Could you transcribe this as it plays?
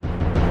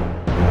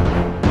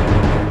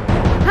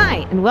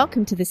and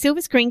welcome to the Silver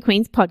Screen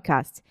Queens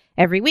podcast.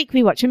 Every week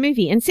we watch a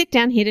movie and sit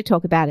down here to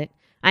talk about it.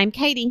 I'm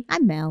Katie.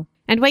 I'm Mel.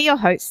 And we're your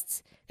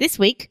hosts. This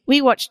week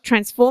we watched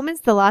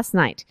Transformers: The Last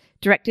Knight,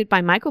 directed by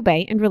Michael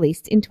Bay and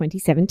released in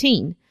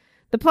 2017.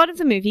 The plot of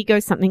the movie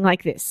goes something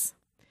like this.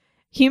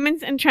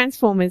 Humans and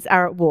Transformers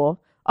are at war.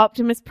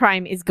 Optimus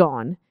Prime is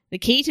gone. The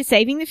key to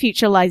saving the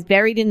future lies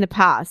buried in the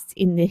past,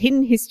 in the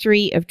hidden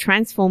history of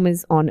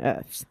Transformers on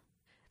Earth.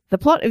 The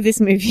plot of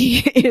this movie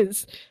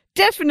is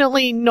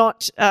definitely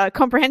not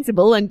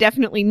comprehensible and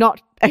definitely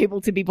not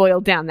able to be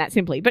boiled down that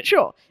simply. But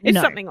sure,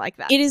 it's something like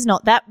that. It is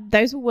not.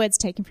 Those were words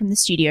taken from the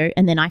studio,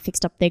 and then I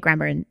fixed up their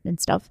grammar and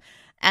stuff.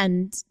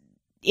 And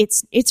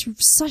it's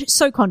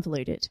so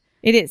convoluted.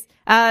 It is.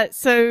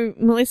 So,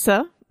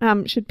 Melissa,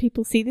 should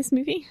people see this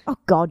movie? Oh,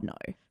 God, no.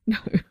 No.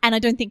 And I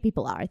don't think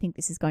people are. I think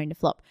this is going to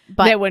flop.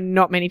 But there were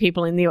not many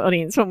people in the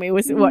audience when we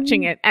were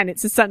watching it, and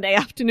it's a Sunday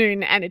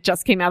afternoon, and it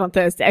just came out on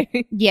Thursday.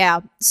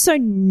 Yeah. So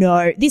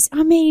no,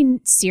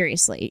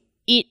 seriously,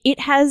 it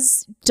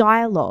has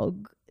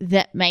dialogue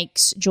that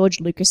makes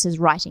George Lucas's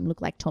writing look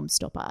like Tom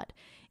Stoppard.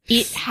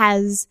 It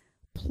has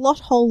plot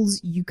holes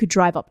you could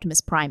drive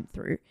Optimus Prime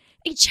through.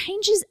 It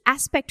changes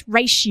aspect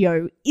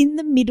ratio in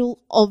the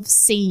middle of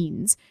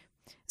scenes.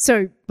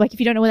 So, like, if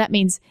you don't know what that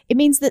means, it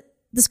means that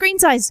the screen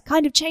size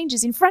kind of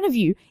changes in front of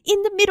you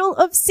in the middle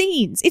of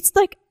scenes. It's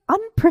like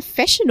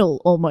unprofessional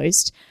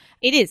almost.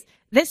 It is.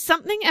 There's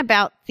something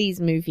about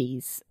these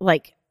movies,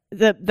 like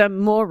the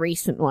more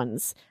recent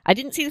ones. I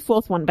didn't see the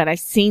fourth one, but I've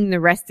seen the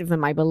rest of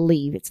them, I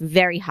believe. It's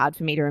very hard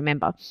for me to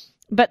remember.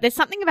 But there's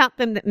something about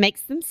them that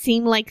makes them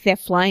seem like they're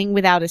flying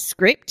without a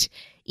script,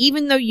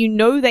 even though you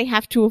know they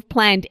have to have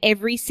planned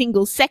every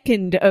single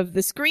second of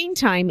the screen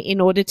time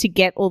in order to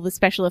get all the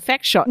special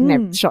effects shots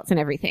and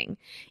everything.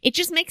 It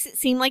just makes it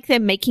seem like they're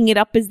making it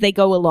up as they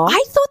go along.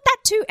 I thought that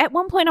too. At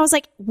one point I was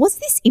like, was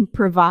this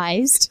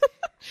improvised?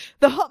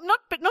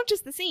 Not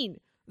just the scene.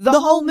 The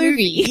whole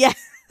movie. Yeah.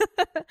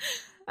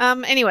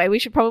 Anyway, we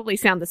should probably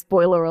sound the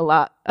spoiler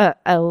alarm.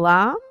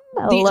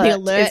 The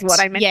alert is what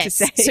I meant to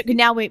say. So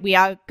now we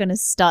are going to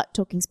start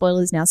talking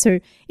spoilers now. So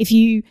if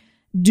you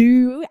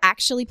do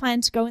actually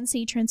plan to go and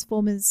see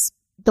Transformers: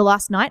 The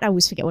Last Knight, I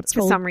always forget what it's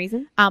called. For some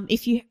reason.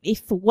 If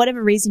for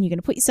whatever reason you're going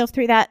to put yourself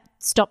through that,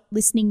 stop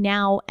listening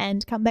now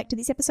and come back to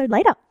this episode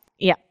later.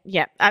 Yeah.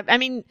 I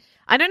mean,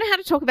 I don't know how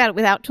to talk about it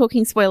without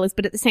talking spoilers,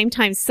 but at the same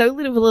time, so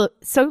little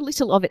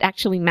of it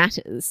actually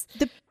matters.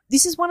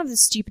 This is one of the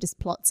stupidest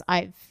plots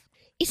I've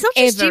It's not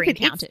just ever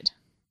stupid. encountered.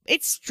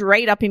 It's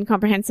straight up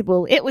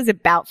incomprehensible. It was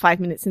about 5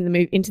 minutes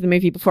into the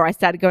movie before I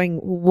started going,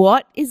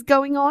 what is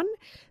going on?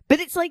 But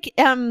it's like,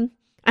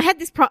 I had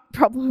this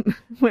problem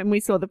when we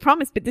saw The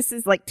Promise, but this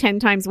is like 10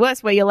 times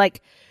worse, where you're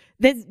like,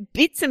 there's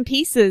bits and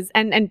pieces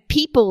and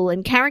people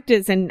and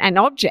characters and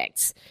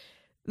objects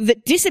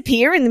that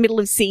disappear in the middle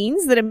of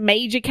scenes that are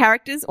major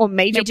characters or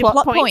major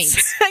plot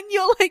points. And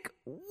you're like,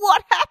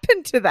 what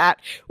happened to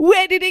that?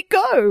 Where did it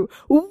go?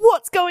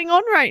 What's going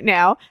on right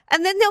now?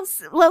 And then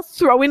they'll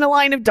throw in a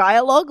line of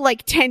dialogue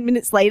like 10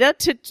 minutes later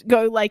to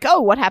go like,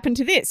 oh, what happened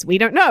to this? We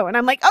don't know. And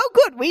I'm like, oh,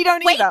 good. We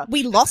don't either.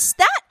 We lost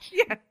that?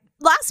 Yeah.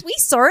 Last we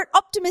saw it,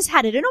 Optimus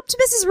had it, and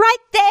Optimus is right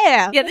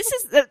there. Yeah,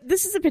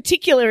 this is a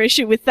particular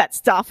issue with that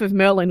Staff of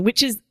Merlin,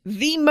 which is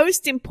the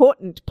most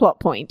important plot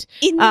point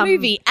in the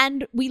movie,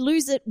 and we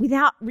lose it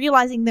without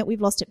realizing that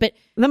we've lost it. But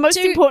the most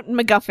important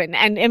MacGuffin,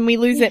 and we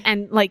lose it,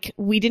 and like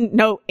we didn't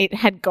know it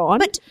had gone.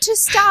 But to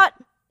start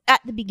at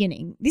the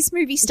beginning, this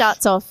movie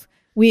starts off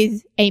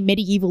with a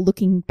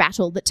medieval-looking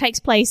battle that takes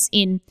place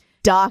in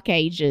Dark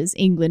Ages,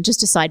 England.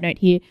 Just a side note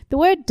here: the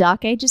word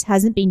Dark Ages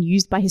hasn't been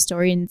used by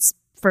historians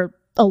for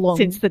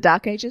since the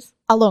Dark Ages,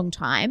 a long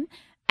time,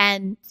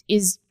 and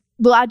is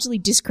largely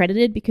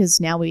discredited because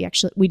now we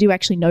do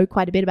actually know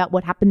quite a bit about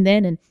what happened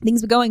then, and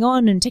things were going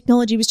on and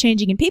technology was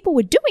changing and people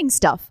were doing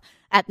stuff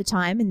at the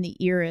time in the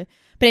era.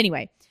 But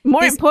anyway,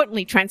 more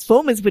importantly,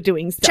 Transformers were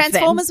doing stuff.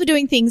 Transformers were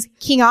doing things.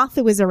 King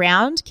Arthur was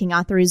around. King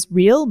Arthur is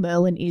real.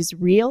 Merlin is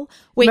real.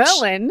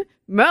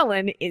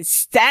 Merlin is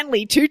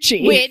Stanley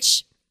Tucci.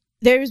 Which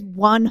there is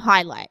one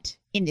highlight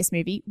in this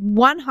movie.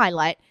 One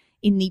highlight.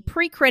 In the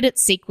pre-credit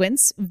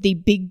sequence of the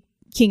big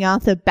King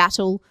Arthur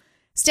battle,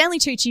 Stanley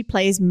Tucci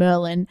plays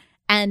Merlin,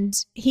 and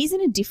he's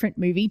in a different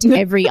movie to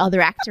every other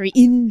actor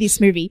in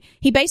this movie.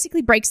 He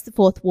basically breaks the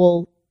fourth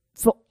wall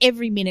for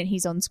every minute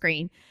he's on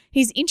screen.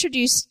 He's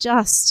introduced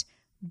just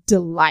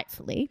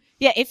delightfully.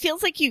 Yeah,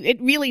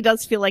 it really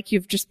does feel like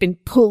you've just been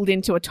pulled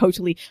into a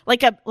totally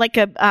like a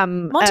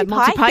Monty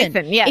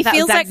Python. Yeah, it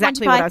feels like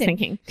exactly Monty Python, what I was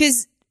thinking.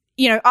 Because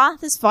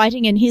Arthur's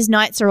fighting and his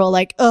knights are all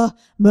like, oh,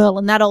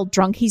 Merlin, that old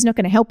drunk, he's not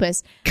going to help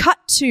us. Cut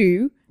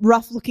to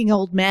rough-looking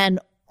old man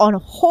on a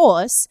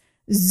horse,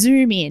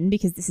 zoom in,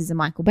 because this is a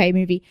Michael Bay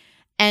movie,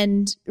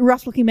 and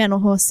rough-looking man on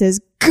a horse says,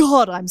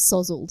 God, I'm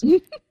sozzled.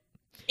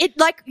 It,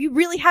 like, you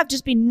really have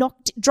just been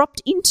knocked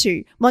dropped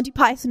into Monty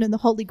Python and the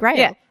Holy Grail.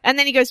 Yeah. And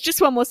then he goes,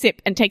 just one more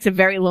sip, and takes a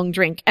very long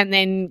drink, and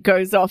then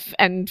goes off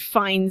and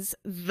finds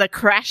the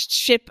crashed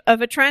ship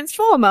of a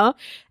transformer,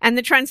 and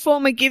the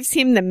transformer gives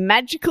him the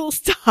magical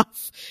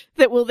stuff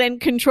that will then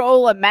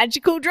control a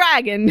magical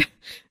dragon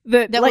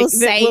that will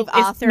save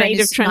Arthur made and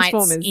his of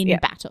transformers knights in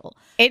battle.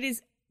 It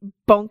is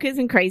bonkers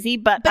and crazy,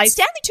 but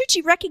Stanley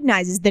Tucci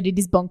recognizes that it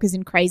is bonkers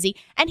and crazy,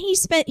 and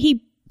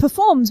he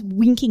performs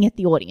winking at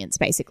the audience,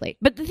 basically.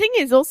 But the thing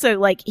is also,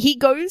 like, he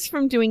goes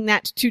from doing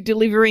that to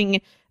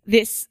delivering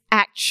this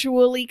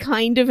actually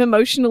kind of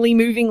emotionally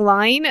moving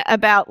line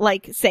about,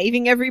 like,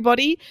 saving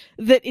everybody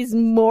that is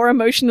more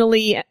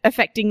emotionally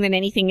affecting than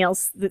anything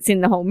else that's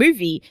in the whole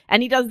movie.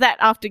 And he does that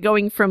after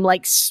going from,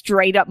 like,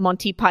 straight up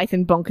Monty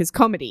Python bonkers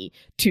comedy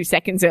 2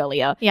 seconds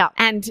earlier. Yeah.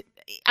 And,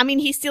 I mean,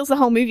 he steals the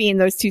whole movie in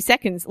those 2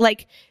 seconds.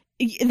 Like,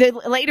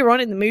 later on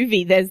in the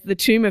movie, there's the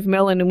tomb of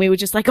Merlin, and we were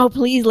just like, oh,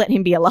 please let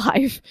him be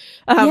alive.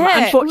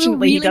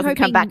 Unfortunately, he doesn't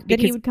come back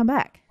because he would come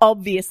back.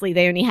 Obviously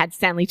they only had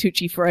Stanley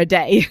Tucci for a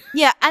day.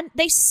 Yeah, and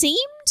they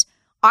seemed,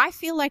 I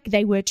feel like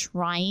they were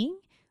trying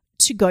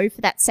to go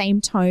for that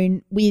same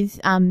tone with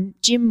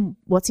Jim,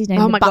 what's his name?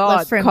 Oh the my butler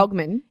God, from,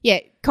 Cogman. Yeah,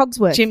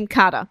 Cogsworth. Jim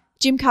Carter.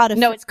 Jim Carter.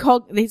 No, it's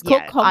he's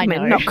called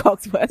Cogman, not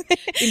Cogsworth,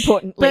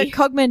 importantly. But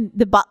Cogman,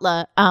 the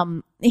butler,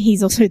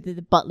 he's also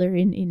the butler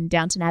in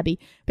Downton Abbey.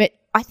 But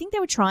I think they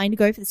were trying to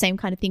go for the same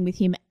kind of thing with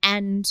him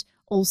and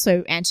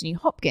also Anthony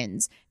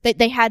Hopkins.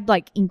 They had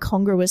like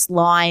incongruous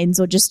lines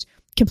or just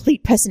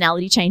complete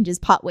personality changes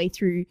partway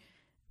through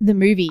the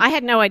movie. I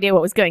had no idea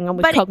what was going on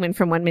with Cogman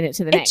from 1 minute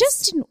to the next. It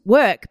just didn't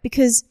work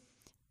because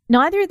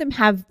neither of them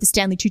have the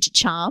Stanley Tucci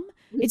charm.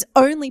 It's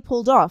only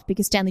pulled off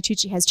because Stanley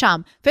Tucci has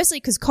charm. Firstly,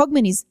 because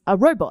Cogman is a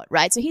robot,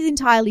 right? So he's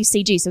entirely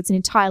CG, so it's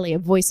entirely a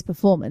voice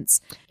performance.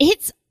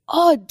 It's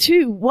odd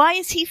too. Why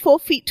is he 4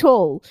 feet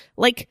tall?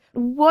 Like,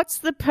 what's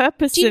the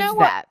purpose Do you of know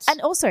that? What?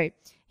 And also,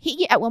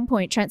 he at one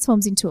point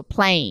transforms into a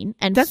plane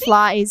and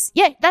flies.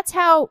 Yeah, that's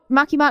how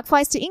Marky Mark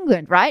flies to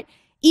England, right?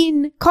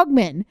 In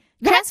Cogman.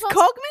 That's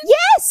Cogman?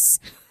 Yes!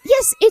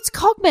 Yes, it's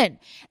Cogman.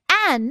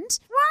 And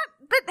What?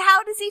 But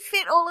how does he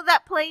fit all of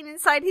that plane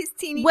inside his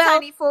teeny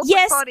tiny 4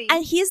 foot body?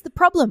 And here's the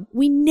problem.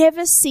 We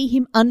never see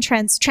him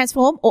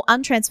transform or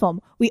untransform.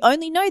 We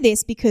only know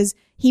this because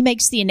he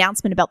makes the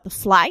announcement about the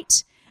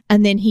flight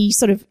and then he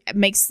sort of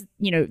makes,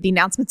 the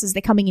announcements as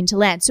they're coming into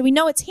land. So we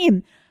know it's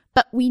him,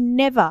 but we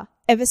never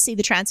ever see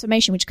the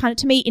transformation, which kind of,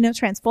 to me, in a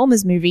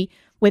Transformers movie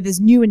where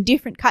there's new and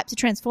different types of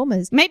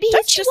Transformers. Maybe he's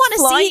don't you just want to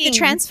flying. see the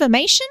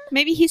transformation?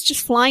 Maybe he's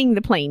just flying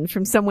the plane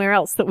from somewhere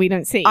else that we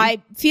don't see.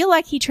 I feel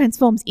like he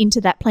transforms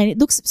into that plane.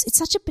 It's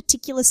such a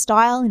particular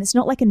style and it's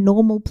not like a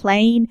normal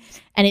plane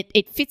and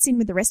it fits in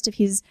with the rest of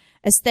his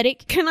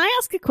aesthetic. Can I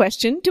ask a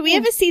question? Do we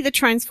ever see the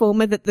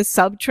Transformer that the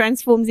sub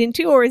transforms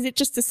into, or is it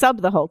just a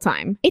sub the whole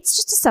time? It's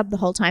just a sub the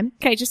whole time.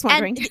 Okay, just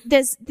wondering.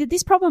 And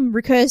this problem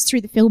recurs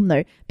through the film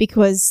though,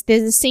 because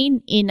there's a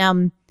scene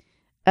in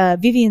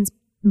Vivian's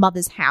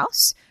mother's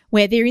house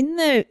where they're in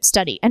the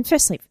study. And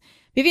firstly,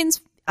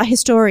 Vivian's a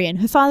historian.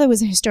 Her father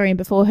was a historian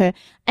before her.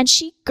 And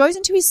she goes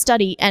into his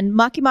study and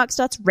Marky Mark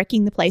starts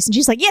wrecking the place. And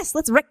she's like, yes,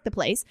 let's wreck the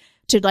place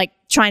to like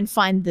try and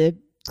find the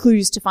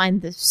clues to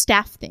find the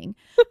staff thing.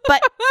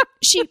 But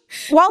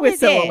We're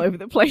so all over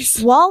the place.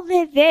 While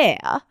they're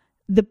there,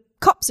 the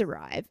cops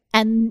arrive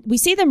and we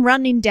see them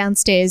running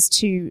downstairs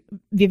to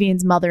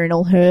Vivian's mother and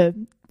all her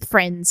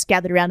friends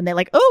gathered around and they're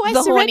like, oh, I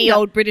surrender. The horny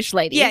old British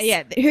ladies.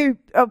 Yeah. Who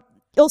are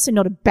also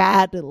not a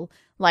bad little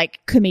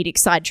like comedic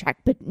sidetrack,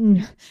 but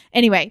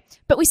anyway.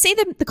 But we see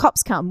them, the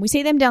cops come, we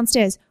see them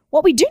downstairs.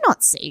 What we do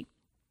not see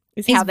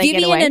is how they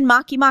Vivian get away. and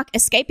Marky Mark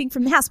escaping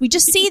from the house. We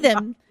just see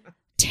them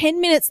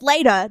 10 minutes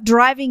later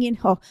driving in.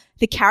 Oh,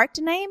 the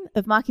character name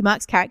of Marky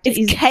Mark's character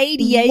is Cade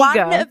Yeager.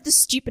 One of the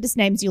stupidest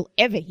names you'll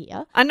ever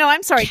hear. I know,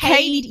 I'm sorry.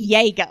 Cade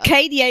Yeager.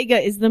 Cade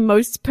Yeager is the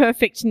most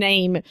perfect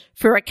name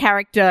for a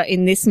character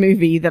in this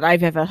movie that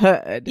I've ever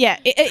heard. Yeah,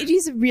 it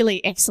is a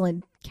really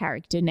excellent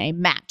character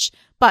name match.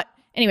 But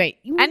anyway.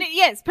 And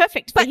it's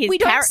perfect for his we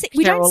don't character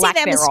see them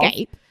thereof.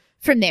 escape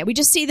from there. We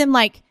just see them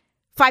like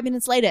 5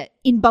 minutes later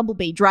in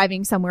Bumblebee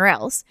driving somewhere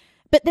else.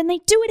 But then they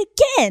do it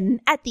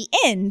again at the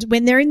end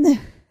when they're in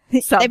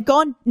the sub. They've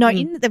gotten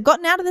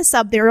out of the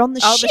sub. They're on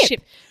the ship. The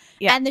ship.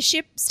 Yeah. And the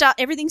ship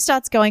everything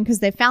starts going because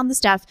they've found the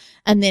staff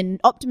and then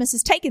Optimus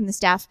has taken the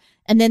staff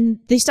and then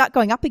they start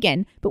going up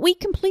again. But we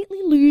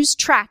completely lose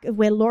track of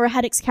where Laura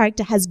Haddock's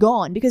character has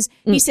gone because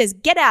he says,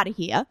 get out of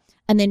here.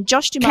 And then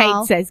Josh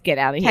Duhamel. Cade says, get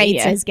out of here.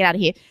 Cade says, get out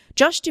of here.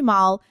 Josh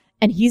Duhamel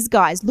and his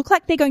guys look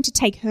like they're going to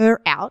take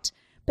her out,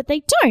 but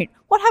they don't.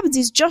 What happens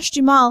is Josh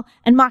Duhamel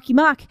and Marky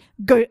Mark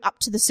go up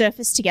to the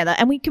surface together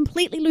and we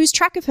completely lose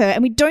track of her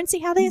and we don't see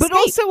how they escape. But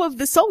also of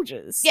the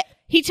soldiers. Yeah.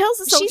 He tells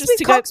the soldiers She's with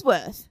to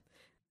Cogsworth.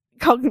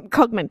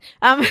 Cogman.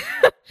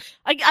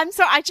 I'm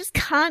sorry, I just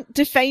can't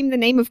defame the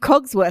name of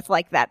Cogsworth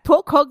like that.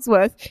 Poor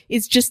Cogsworth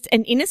is just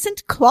an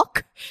innocent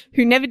clock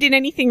who never did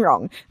anything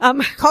wrong.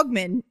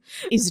 Cogman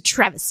is a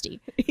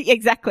travesty.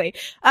 Exactly.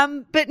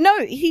 But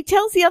no, he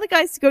tells the other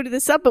guys to go to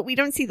the sub, but we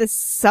don't see the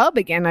sub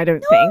again, I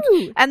don't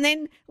think. And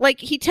then, like,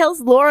 he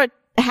tells Laura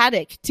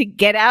Haddock to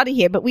get out of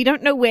here, but we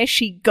don't know where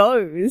she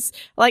goes.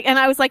 Like, and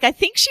I was like, I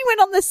think she went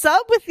on the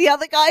sub with the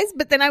other guys,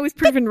 but then I was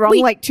proven wrong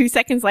like 2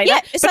 seconds later.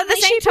 Yeah, but at the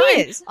same time,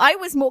 appears. I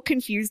was more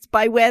confused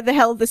by where the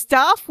hell the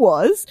staff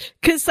was,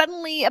 because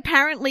suddenly,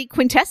 apparently,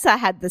 Quintessa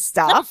had the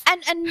staff.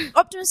 And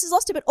Optimus has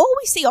lost it, but all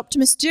we see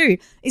Optimus do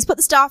is put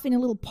the staff in a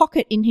little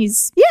pocket in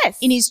his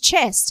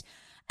chest,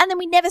 and then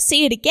we never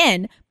see it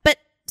again. But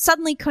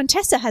suddenly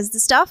Quintessa has the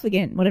staff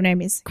again. What her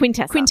name is?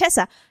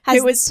 Quintessa has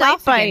who was the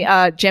staff played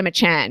by again. Gemma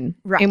Chan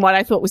in what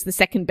I thought was the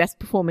second best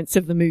performance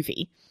of the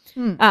movie.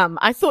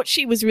 I thought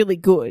she was really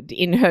good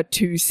in her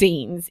 2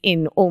 scenes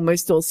in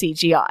almost all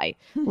CGI.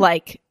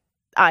 Like,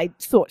 I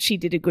thought she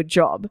did a good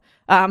job.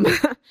 I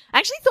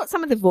actually thought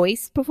some of the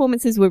voice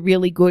performances were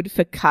really good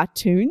for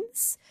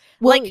cartoons.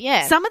 Well, like,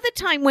 yeah. some of the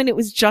time when it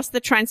was just the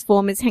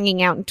Transformers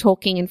hanging out and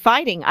talking and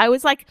fighting, I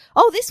was like,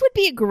 oh, this would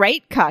be a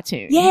great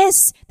cartoon.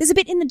 Yes, there's a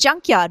bit in the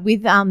junkyard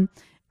with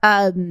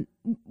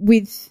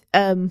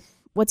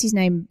what's his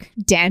name?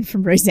 Dan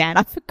from Roseanne.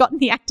 I've forgotten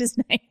the actor's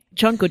name.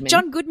 John Goodman.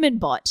 John Goodman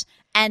bot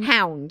and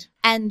Hound.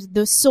 and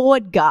the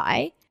sword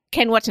guy.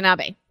 Ken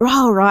Watanabe.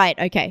 Oh, right.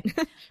 Okay.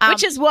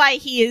 Which is why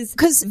he is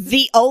 'cause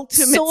the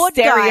ultimate sword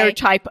guy-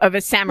 stereotype of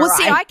a samurai. Well,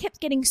 see, I kept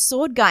getting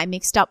sword guy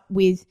mixed up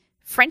with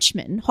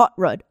Frenchman, Hot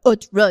Rod,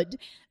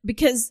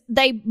 because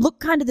they look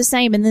kind of the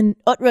same, and then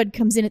Hot Rod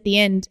comes in at the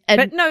end.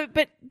 And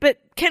But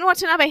Ken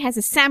Watanabe has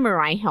a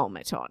samurai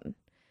helmet on,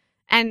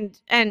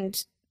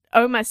 and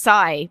Omar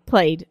Sy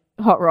played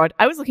Hot Rod.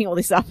 I was looking all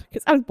this up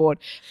because I was bored,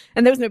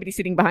 and there was nobody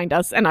sitting behind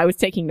us, and I was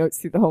taking notes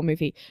through the whole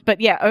movie.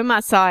 But yeah,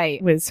 Omar Sy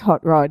was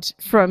Hot Rod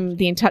from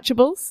The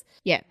Untouchables.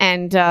 Yeah.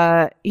 And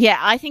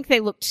I think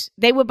they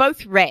were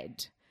both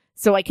red.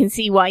 So I can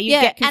see why you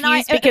get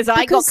confused, because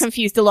I got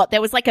confused a lot.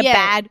 There was like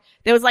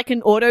there was like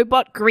an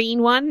Autobot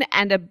green one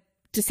and a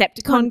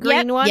Decepticon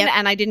green one,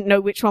 and I didn't know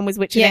which one was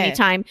which at any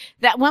time.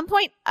 At one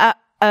point,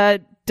 a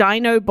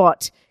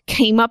Dinobot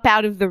came up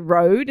out of the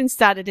road and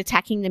started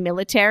attacking the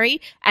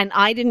military, and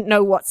I didn't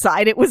know what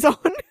side it was on.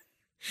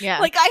 yeah.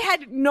 Like, I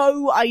had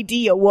no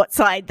idea what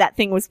side that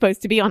thing was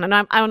supposed to be on, and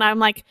I'm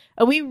like,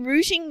 are we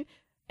rooting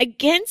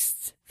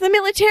against the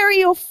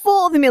military or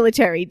for the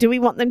military? Do we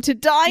want them to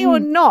die or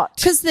not?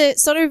 Because the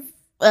sort of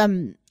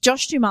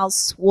Josh Duhamel's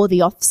swarthy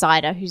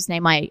offsider, whose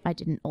name I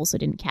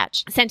didn't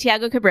catch,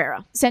 Santiago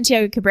Cabrera.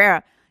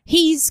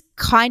 He's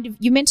kind of,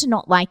 you're meant to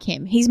not like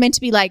him. He's meant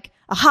to be like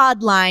a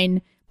hard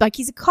line, like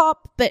he's a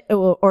cop, but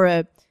or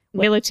a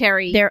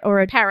military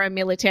or a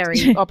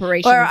paramilitary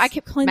operations. Or I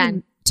kept calling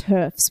them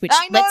TERFs, which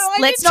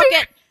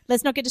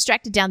let's not get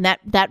distracted down that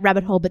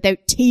rabbit hole, but they're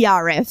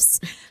TRFs.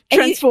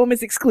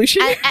 Transformers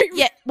Exclusion.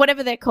 Yeah,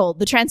 whatever they're called.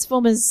 The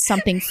Transformers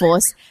something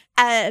force.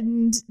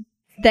 And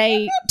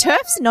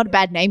TERFs are not a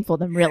bad name for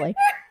them, really.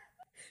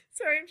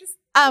 Sorry, I'm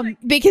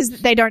just...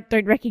 because they don't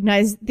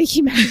recognize the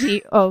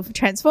humanity of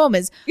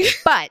Transformers.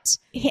 But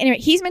anyway,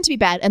 he's meant to be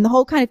bad, and the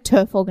whole kind of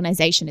TERF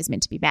organization is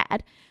meant to be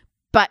bad.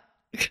 But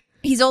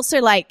he's also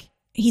like,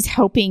 he's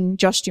helping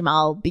Josh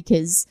Duhamel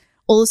because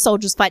all the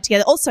soldiers fight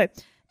together. Also,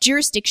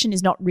 jurisdiction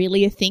is not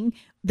really a thing.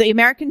 The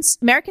Americans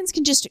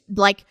can just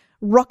like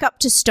rock up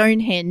to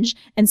Stonehenge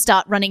and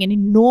start running an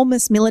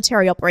enormous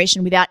military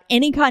operation without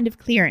any kind of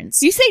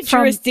clearance. You say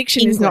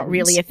jurisdiction is not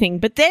really a thing,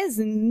 but there's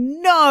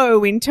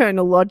no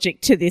internal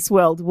logic to this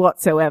world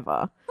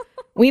whatsoever.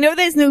 We know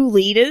there's no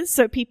leaders,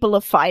 so people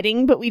are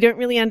fighting, but we don't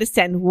really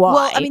understand why.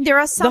 Well, I mean, there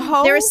are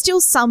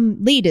still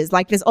some leaders.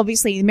 Like, there's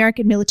obviously the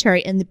American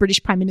military and the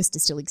British Prime Minister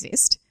still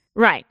exist.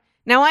 Right.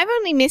 Now, I've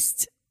only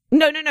missed...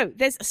 No.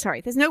 There's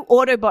no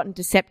Autobot and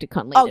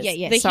Decepticon leaders. Oh,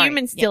 yeah. The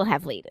humans still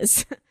have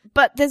leaders.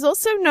 But there's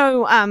also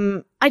no...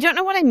 I don't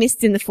know what I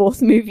missed in the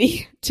fourth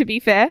movie, to be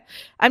fair.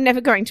 I'm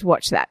never going to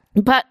watch that.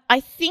 But I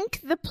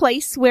think the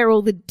place where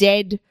all the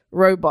dead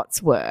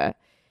robots were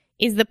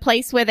is the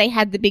place where they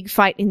had the big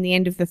fight in the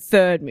end of the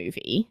third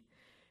movie.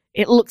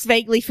 It looks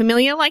vaguely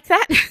familiar like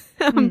that.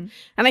 And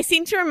I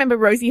seem to remember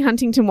Rosie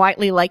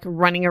Huntington-Whiteley like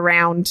running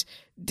around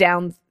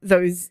down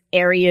those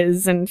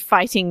areas and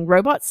fighting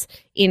robots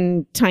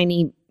in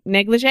tiny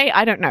negligee.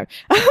 I don't know.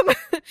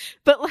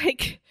 But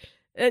like,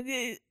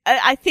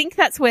 I think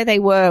that's where they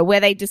were, where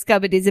they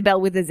discovered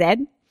Isabel with a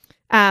Z.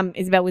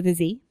 Isabel with a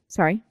Z.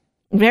 Sorry.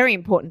 Very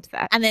important to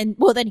that. And then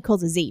he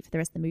calls her Z for the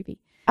rest of the movie.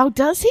 Oh,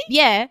 does he?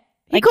 Yeah.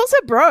 He calls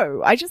her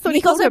bro. I just thought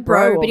he calls her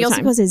bro, but he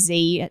also calls her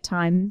Z at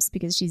times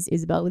because she's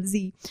Isabel with a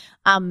Z,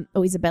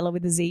 or Isabella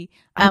with a Z.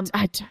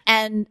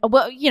 And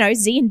well,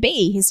 Z and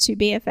B, his two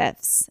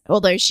BFFs.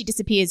 Although she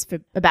disappears for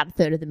about a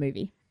third of the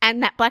movie.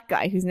 And that black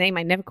guy whose name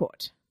I never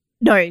caught.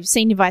 No,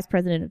 senior vice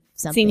president of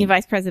something. Senior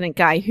vice president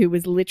guy who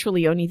was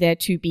literally only there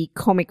to be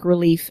comic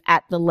relief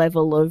at the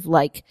level of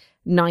like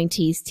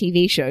 90s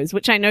TV shows,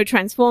 which I know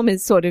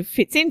Transformers sort of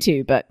fits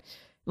into, but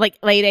like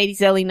late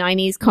 80s, early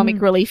 90s comic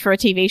relief for a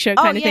TV show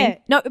kind of thing.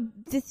 No,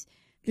 did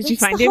you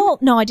find him?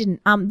 No, I didn't.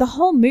 The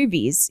whole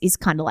movie is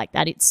kind of like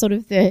that. It's sort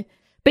of the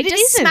But it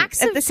just isn't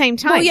smacks at of- the same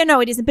time. Well, yeah, no,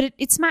 it isn't. But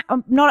it's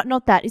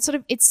not that. It's sort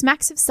of it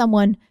smacks of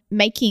someone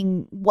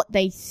making what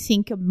they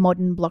think a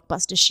modern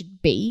blockbuster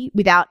should be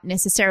without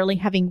necessarily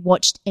having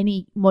watched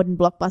any modern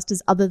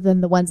blockbusters other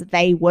than the ones that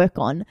they work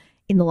on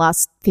in the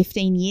last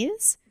 15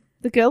 years.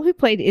 The girl who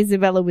played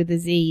Isabella with a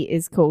Z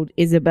is called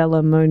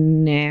Isabella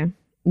Moner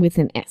with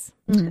an S.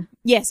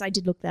 Yes, I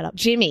did look that up.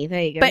 Jimmy,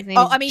 there you go. But His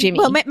name is Jimmy.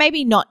 well,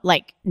 maybe not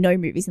like no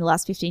movies in the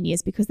last 15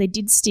 years because they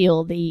did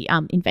steal the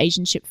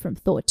invasion ship from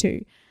Thor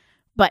 2.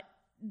 But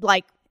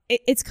like,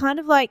 it's kind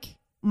of like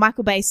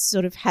Michael Bay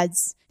sort of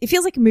has. It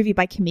feels like a movie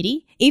by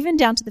committee, even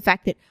down to the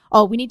fact that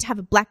we need to have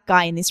a black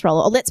guy in this role,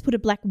 or let's put a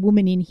black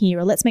woman in here,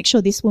 or let's make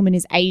sure this woman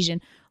is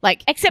Asian.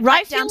 Like, Except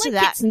right I feel down to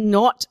like that. it's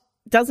not.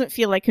 Doesn't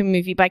feel like a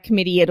movie by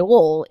committee at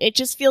all. It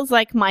just feels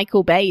like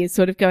Michael Bay is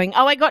sort of going,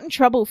 I got in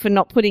trouble for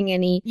not putting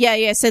any.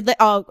 Yeah. So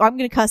I'm going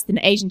to cast an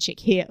Asian chick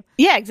here.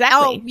 Yeah,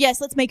 exactly. Oh,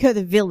 yes, let's make her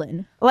the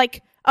villain.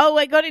 Like,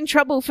 I got in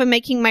trouble for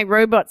making my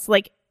robots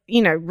like,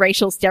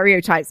 racial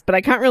stereotypes, but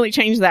I can't really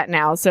change that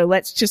now. So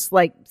let's just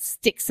like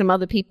stick some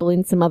other people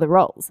in some other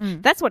roles.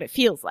 That's what it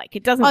feels like.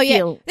 It doesn't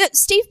feel. Yeah.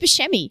 Steve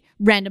Buscemi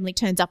randomly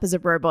turns up as a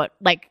robot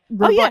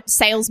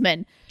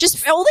salesman.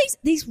 Just all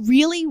these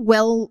really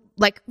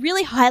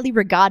really highly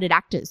regarded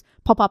actors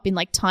pop up in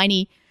like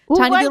tiny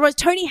little roles.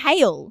 Tony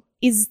Hale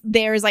is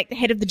there as like the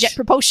head of the Jet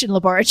Propulsion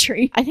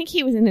Laboratory. I think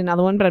he was in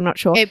another one, but I'm not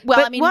sure.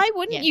 Why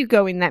wouldn't you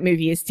go in that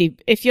movie as Steve?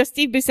 If you're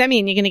Steve Buscemi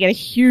and you're going to get a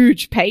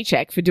huge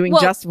paycheck for doing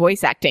just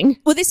voice acting.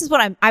 Well, this is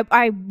what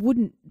I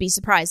wouldn't be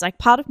surprised. Like,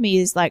 part of me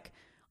is like,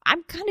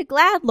 I'm kind of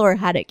glad Laura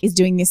Haddock is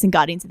doing this in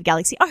Guardians of the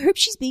Galaxy. I hope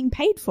she's being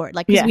paid for it.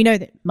 Like, because we know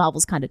that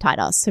Marvel's kind of tight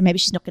ass, so maybe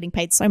she's not getting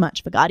paid so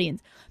much for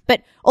Guardians.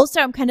 But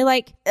also, I'm kind of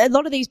like, a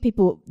lot of these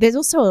people, there's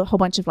also a whole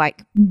bunch of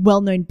like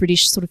well-known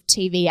British sort of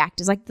TV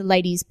actors, like the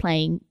ladies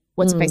playing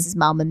What's Her Face's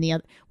mum, and the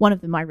other one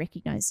of them I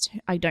recognized.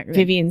 I don't remember.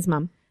 Vivian's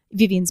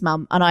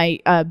mum.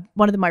 And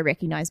one of them I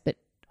recognized, but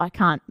I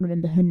can't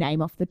remember her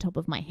name off the top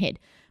of my head.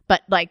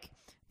 But like,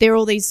 there are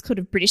all these sort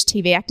of British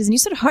TV actors, and you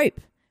sort of hope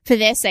for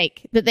their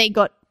sake that they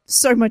got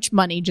so much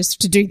money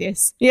just to do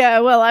this. Yeah,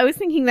 well, I was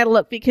thinking that a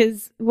lot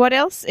because what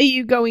else are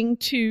you going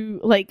to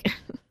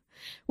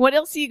what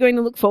else are you going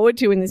to look forward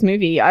to in this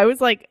movie? I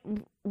was like,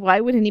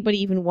 why would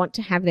anybody even want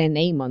to have their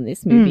name on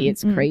this movie?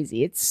 It's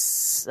crazy. It's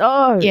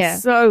so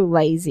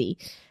lazy.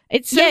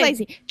 It's so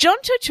lazy. John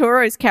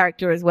Turturro's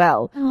character as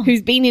well,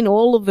 who's been in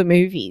all of the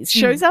movies,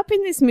 shows up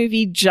in this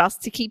movie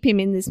just to keep him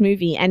in this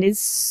movie and is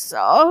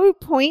so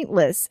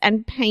pointless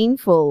and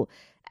painful.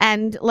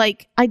 And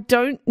like, I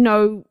don't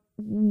know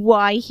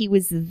why he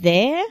was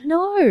there.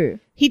 No.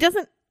 He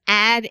doesn't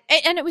add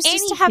and it was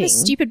anything. Just to have a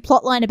stupid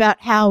plot line about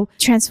how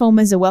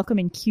Transformers are welcome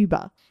in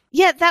Cuba.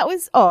 Yeah, that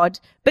was odd.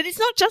 But it's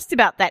not just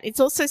about that. It's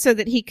also so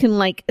that he can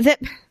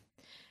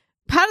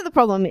part of the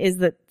problem is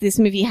that this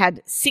movie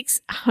had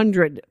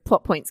 600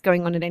 plot points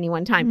going on at any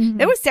one time.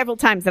 There were several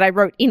times that I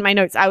wrote in my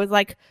notes, I was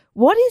like,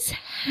 what is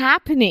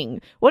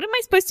happening? What am I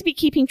supposed to be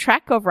keeping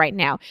track of right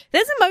now?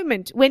 There's a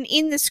moment when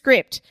in the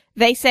script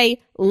they say,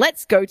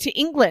 let's go to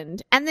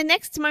England. And the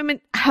next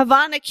moment,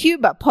 Havana,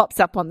 Cuba pops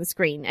up on the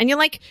screen. And you're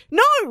like,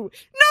 no, we're going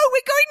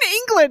to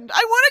England.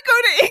 I want to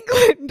go to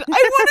England.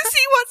 I want to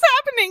see what's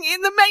happening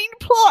in the main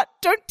plot.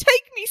 Don't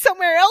take me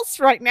somewhere else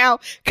right now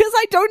because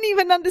I don't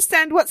even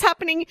understand what's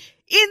happening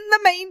in the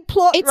main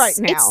plot right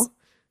now.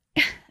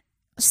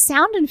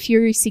 Sound and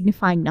fury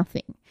signifying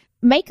nothing.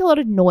 Make a lot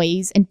of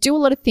noise and do a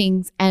lot of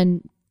things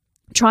and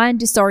try and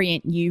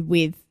disorient you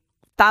with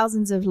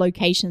thousands of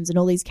locations and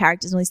all these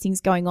characters and all these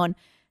things going on.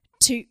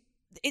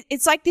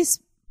 It's like this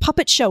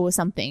puppet show or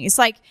something. It's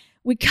like,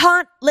 we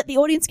can't let the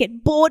audience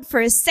get bored for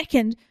a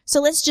second,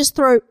 so let's just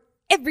throw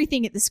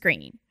everything at the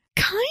screen.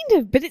 Kind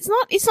of, but it's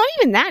not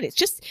even that. It's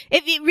just,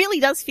 it really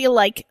does feel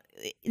like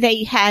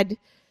they had,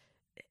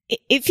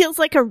 it feels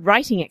like a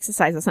writing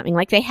exercise or something.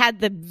 Like they had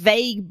the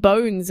vague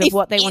bones of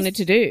what they wanted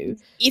to do.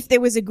 If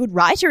there was a good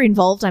writer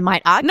involved, I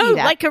might argue that.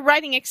 No, like a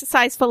writing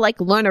exercise for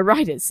like learner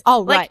writers.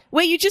 Oh, right. Like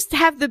where you just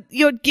have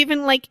you're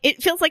given like,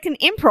 it feels like an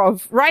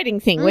improv writing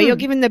thing where you're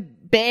given the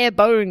bare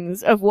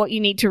bones of what you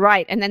need to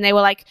write. And then they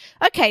were like,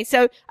 okay,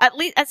 so at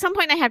least at some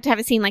point I have to have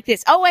a scene like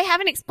this. Oh, I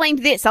haven't explained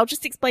this. I'll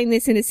just explain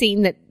this in a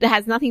scene that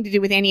has nothing to do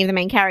with any of the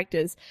main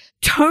characters.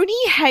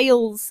 Tony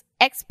Hale's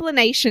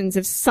explanations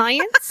of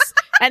science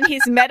and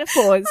his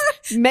metaphors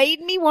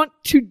made me want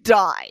to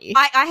die.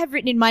 I have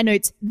written in my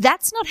notes,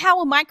 that's not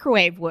how a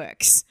microwave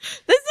works.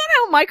 There's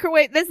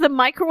the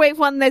microwave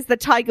one, there's the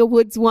Tiger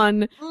Woods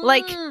one.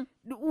 Like,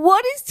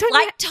 what is Tony?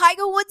 Like,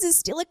 Tiger Woods is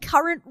still a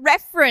current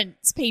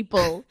reference,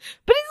 people.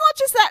 But it's not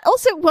just that.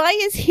 Also, why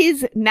is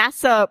his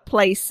NASA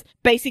place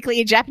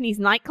basically a Japanese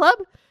nightclub?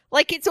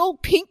 Like, it's all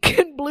pink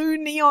and blue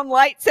neon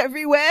lights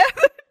everywhere.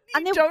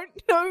 And you don't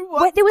know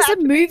what. There was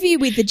happening. A movie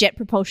with the Jet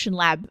Propulsion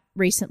Lab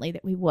recently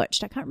that we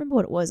watched. I can't remember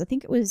what it was. I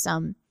think it was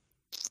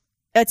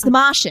it's The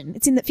Martian.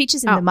 It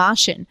features in The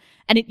Martian,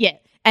 and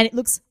it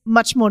looks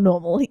much more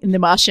normal in The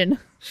Martian.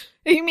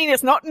 You mean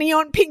it's not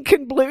neon pink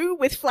and blue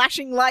with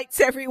flashing lights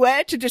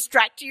everywhere to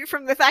distract you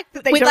from the fact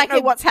that they don't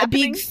know what's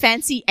happening? A big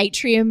fancy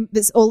atrium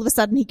that's all of a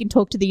sudden he can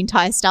talk to the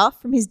entire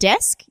staff from his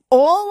desk?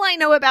 All I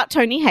know about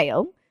Tony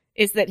Hale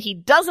is that he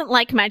doesn't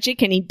like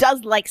magic and he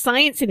does like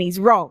science and he's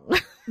wrong.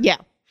 Yeah.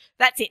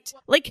 That's it.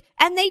 Like,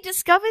 and they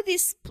discover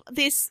this,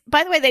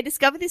 by the way, they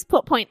discover this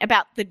plot point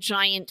about the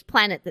giant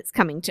planet that's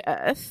coming to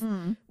Earth,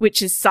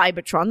 which is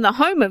Cybertron, the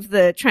home of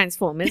the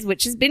Transformers,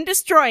 which has been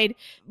destroyed.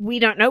 We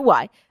don't know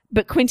why.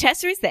 But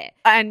Quintessa is there.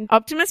 And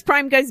Optimus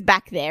Prime goes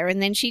back there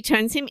and then she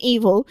turns him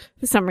evil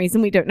for some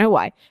reason. We don't know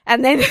why.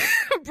 And then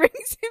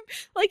brings him,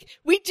 like,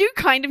 we do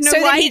kind of know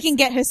so why. So that he can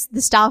get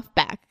the staff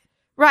back.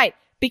 Right.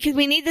 Because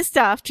we need the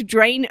staff to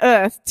drain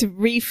Earth to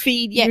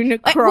refeed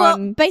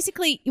Unicron.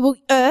 Basically,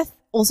 Earth,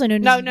 also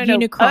known as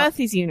Unicron. No. Earth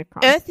is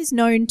Unicron. Earth is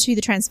known to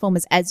the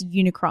Transformers as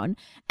Unicron.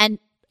 And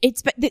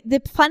it's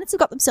the planets have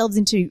got themselves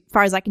into,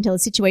 far as I can tell, a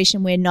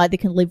situation where neither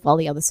can live while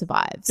the other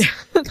survives,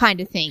 kind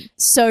of thing.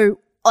 So,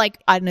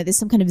 like, I don't know, there's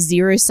some kind of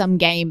zero-sum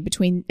game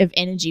of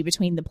energy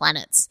between the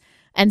planets.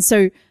 And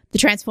so the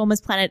Transformers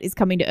planet is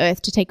coming to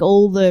Earth to take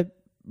all the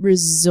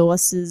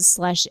resources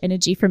 /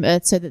 energy from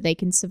Earth so that they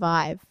can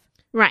survive.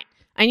 Right.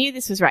 I knew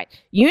this was right.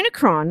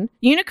 Unicron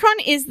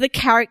is the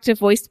character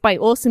voiced by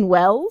Orson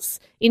Welles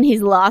in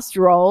his last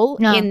role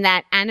in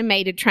that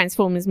animated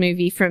Transformers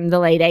movie from the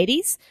late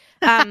 80s.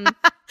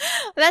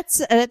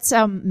 That's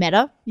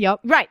meta. Yep.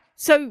 Right.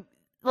 So,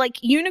 like,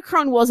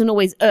 Unicron wasn't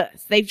always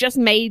Earth. They've just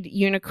made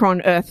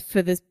Unicron Earth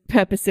for the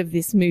purpose of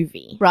this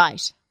movie.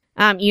 Right.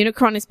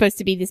 Unicron is supposed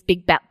to be this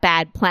big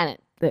bad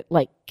planet that,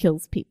 like,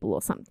 kills people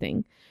or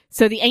something.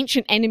 So the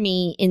ancient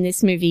enemy in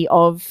this movie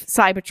of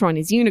Cybertron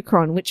is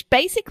Unicron, which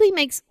basically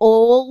makes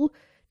all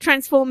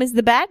Transformers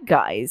the bad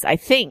guys, I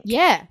think.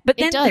 Yeah, but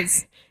then, it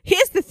does.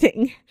 Here's the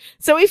thing.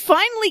 So we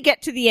finally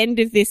get to the end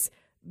of this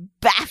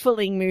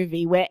baffling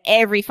movie where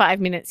every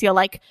 5 minutes you're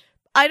like,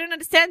 I don't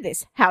understand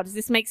this. How does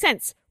this make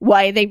sense?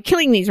 Why are they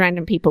killing these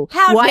random people?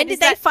 When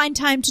did they find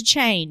time to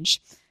change?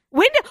 Oh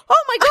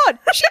my God,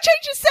 she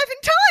changes 7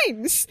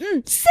 times.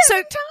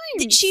 Seven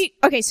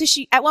times.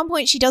 So at one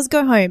point she does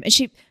go home and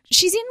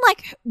she's in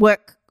like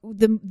work,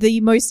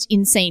 the most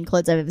insane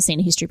clothes I've ever seen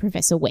a history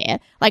professor wear.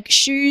 Like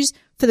shoes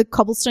for the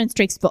cobblestone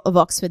streets of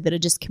Oxford that are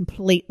just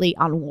completely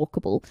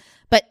unwalkable.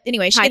 But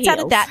anyway, she gets out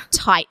of that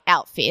tight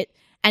outfit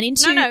and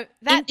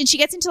and she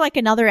gets into like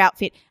another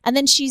outfit. And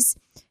then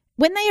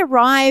when they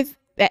arrive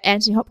at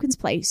Anthony Hopkins'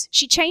 place,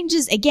 she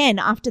changes again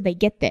after they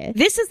get there.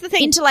 This is the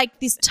thing. Into like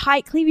this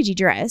tight cleavagey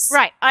dress.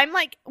 Right. I'm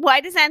like, why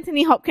does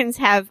Anthony Hopkins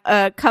have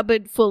a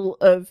cupboard full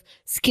of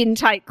skin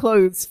tight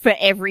clothes for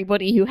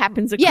everybody who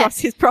happens across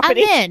his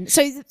property? And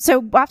then,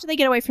 so after they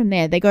get away from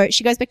there,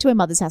 she goes back to her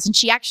mother's house and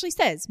she actually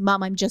says,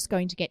 Mum, I'm just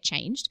going to get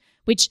changed,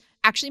 which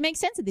actually makes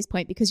sense at this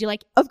point because you're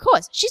like, of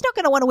course, she's not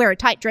going to want to wear a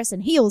tight dress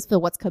and heels for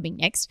what's coming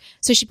next.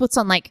 So she puts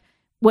on like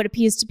what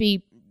appears to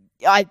be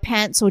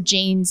pants or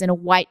jeans and a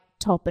white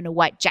top and a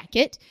white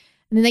jacket,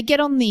 and then they get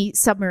on the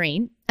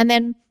submarine, and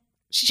then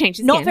she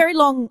changes not very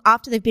long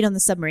after they've been on the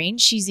submarine,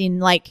 she's in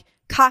like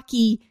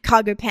khaki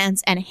cargo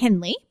pants and a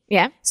Henley.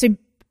 Yeah. So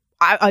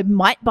I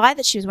might buy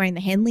that she was wearing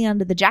the Henley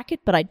under the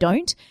jacket, but I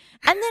don't.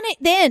 And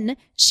then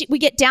we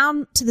get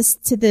down to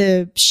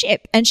the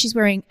ship, and she's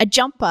wearing a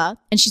jumper,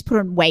 and she's put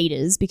on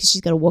waders because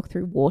she's got to walk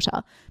through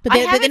water. But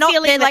they're not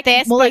feeling like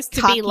they're supposed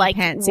to be like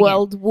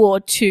World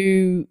War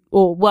II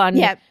or One.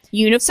 Yeah.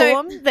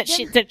 Uniform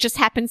that just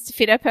happens to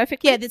fit her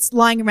perfectly. Yeah, that's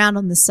lying around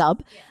on the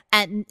sub.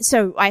 And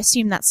so I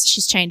assume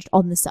she's changed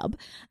on the sub.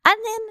 And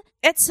then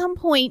at some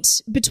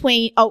point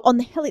they get on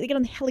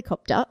the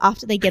helicopter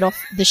after they get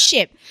off the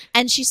ship,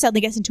 and she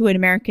suddenly gets into an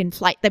American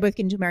flight. They both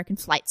get into American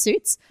flight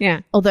suits.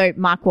 Yeah. Although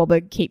Mark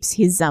Wahlberg keeps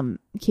his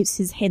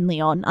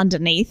Henley on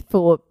underneath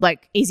for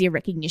like easier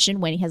recognition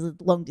when he has a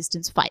long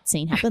distance fight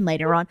scene happen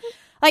later on.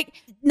 Like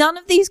none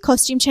of these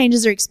costume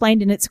changes are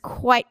explained, and it's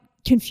quite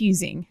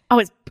confusing. Oh,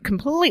 it's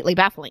completely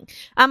baffling.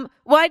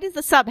 Why does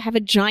the sub have a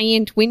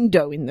giant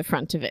window in the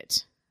front of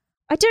it?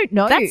 I don't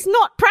know. That's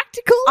not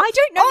practical. I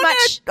don't know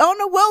much.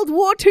 On a World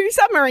War II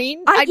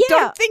submarine, I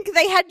don't think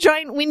they had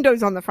giant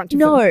windows on the front of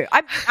them. No,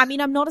 I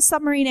mean, I'm not a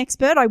submarine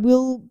expert. I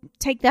will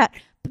take that.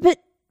 But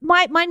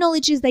my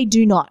knowledge is they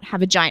do not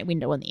have a giant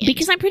window on the end.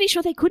 Because I'm pretty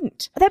sure they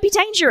couldn't. That'd be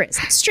dangerous.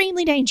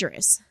 Extremely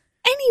dangerous.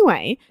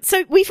 Anyway,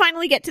 so we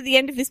finally get to the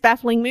end of this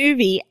baffling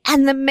movie,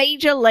 and the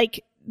major,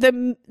 like,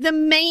 the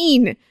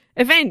main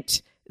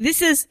event.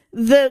 This is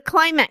the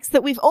climax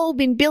that we've all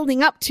been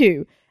building up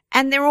to.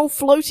 And they're all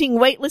floating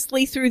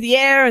weightlessly through the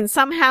air, and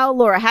somehow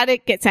Laura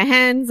Haddock gets her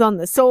hands on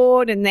the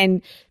sword, and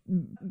then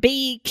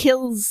B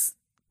kills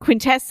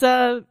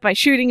Quintessa by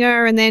shooting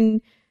her, and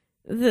then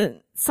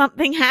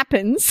something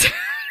happens.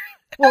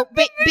 Well,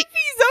 the movie's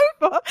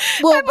over.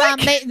 Well,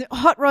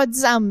 Hot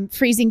Rod's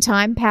freezing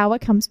time power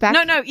comes back.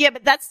 No, yeah,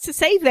 but that's to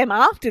save them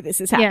after this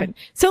has happened.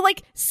 Yeah. So,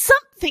 like,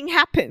 something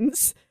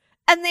happens,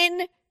 and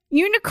then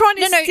Unicron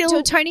is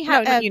still...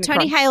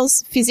 Tony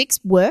Hale's physics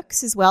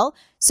works as well.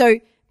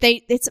 So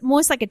it's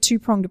almost like a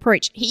two-pronged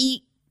approach.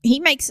 He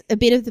makes a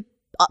bit of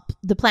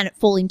the planet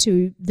fall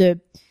into the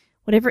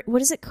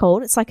what is it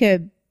called? It's like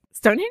a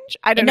Stonehenge?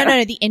 I don't know.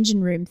 No, the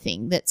engine room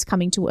thing that's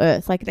coming to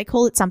Earth. Like they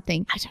call it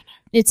something. I don't know.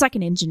 It's like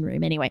an engine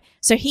room anyway.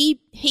 So he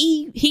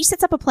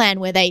sets up a plan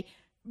where they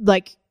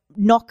like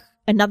knock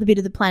another bit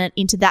of the planet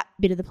into that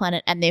bit of the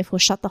planet and therefore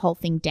shut the whole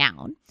thing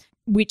down,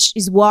 which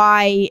is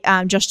why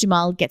Josh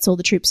Duhamel gets all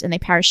the troops and they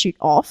parachute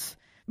off.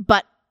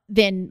 But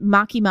then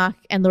Marky Mark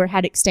and Laura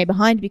Haddock stay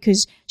behind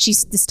because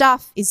the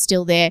staff is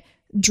still there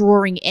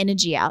drawing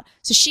energy out.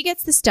 So she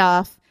gets the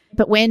staff,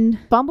 but when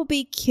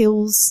Bumblebee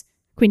kills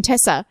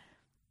Quintessa,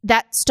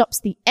 that stops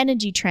the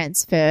energy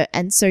transfer,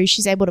 and so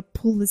she's able to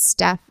pull the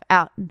staff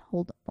out and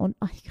hold on.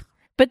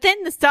 But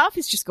then the staff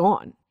is just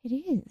gone. It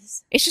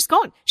is. It's just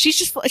gone. She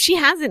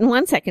has it in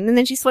 1 second, and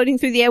then she's floating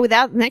through the air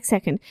without it the next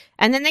second.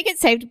 And then they get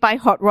saved by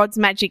Hot Rod's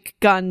magic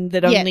gun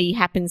that only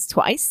happens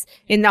twice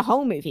in the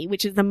whole movie,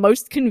 which is the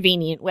most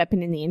convenient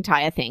weapon in the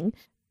entire thing.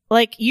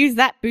 Like, use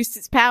that, boost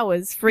its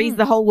powers, freeze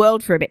the whole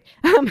world for a bit.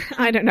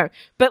 I don't know.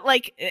 But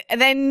like,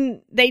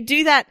 then they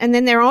do that, and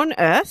then they're on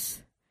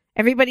Earth.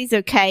 Everybody's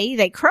okay.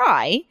 They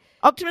cry.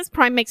 Optimus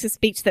Prime makes a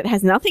speech that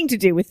has nothing to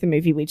do with the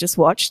movie we just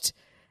watched.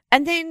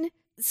 And then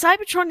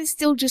Cybertron is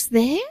still just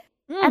there.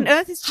 And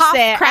Earth is just half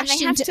there. crashed and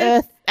they have into to,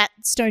 Earth at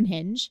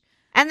Stonehenge.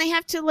 And they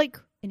have to, like,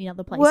 Any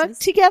other places? work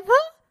together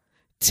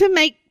to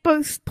make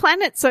both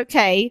planets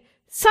okay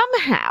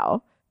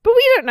somehow. But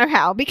we don't know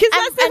how, because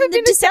that's never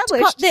been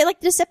established. The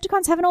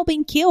Decepticons haven't all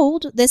been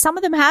killed. Some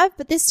of them have,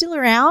 but they're still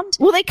around.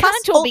 Well, they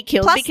can't all be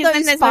killed because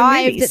then there's no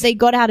five movies. that they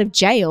got out of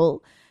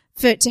jail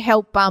to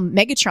help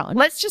Megatron.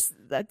 Let's just,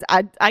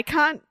 I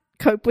can't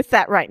cope with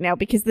that right now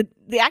because the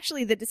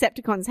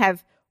Decepticons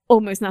have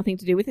almost nothing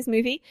to do with this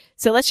movie.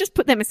 So let's just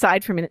put them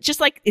aside for a minute. Just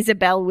like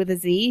Isabel with a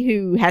Z,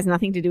 who has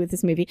nothing to do with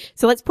this movie.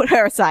 So let's put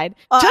her aside.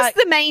 Just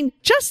the main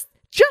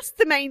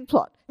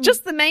plot.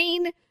 Just the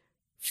main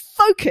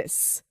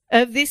focus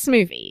of this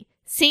movie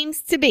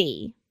seems to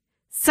be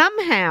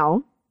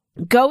somehow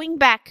going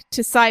back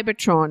to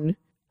Cybertron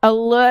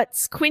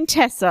alerts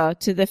Quintessa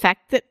to the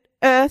fact that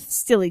Earth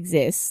still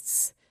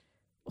exists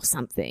or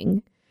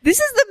something. This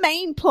is the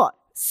main plot.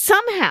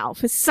 Somehow,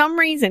 for some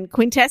reason,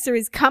 Quintessa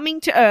is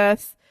coming to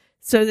Earth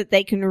so that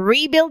they can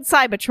rebuild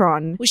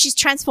Cybertron. Well, she's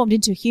transformed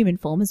into a human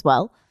form as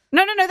well.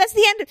 No, that's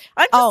the end.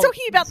 I'm just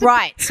talking about the...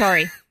 Right,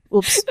 sorry.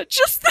 Oops. I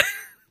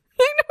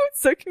know,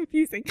 it's so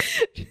confusing.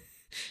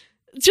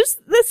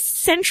 Just the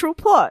central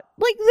plot,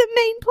 like the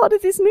main plot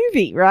of this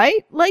movie,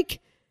 right? Like,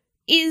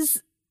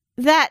 is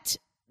that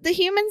the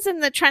humans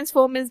and the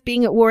Transformers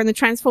being at war and the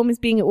Transformers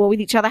being at war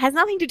with each other has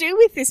nothing to do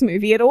with this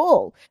movie at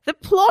all. The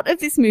plot of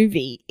this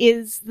movie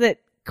is that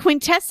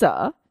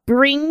Quintessa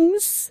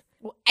brings...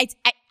 It's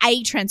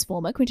a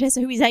Transformer.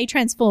 Quintessa, who is a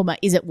Transformer,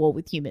 is at war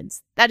with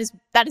humans. That is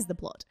the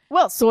plot.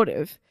 Well, sort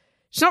of.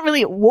 She's not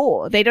really at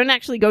war. They don't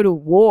actually go to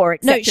war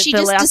except she at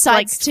the just last,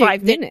 decides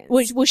like, 5 minutes.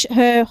 Which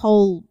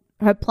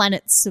her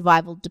planet's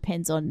survival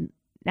depends on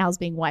Now's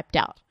being wiped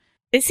out.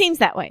 It seems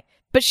that way.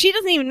 But she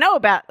doesn't even know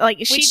about,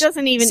 like, she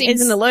doesn't even,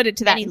 isn't alerted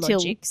to that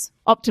until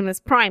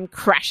Optimus Prime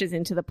crashes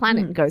into the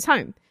planet and goes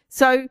home.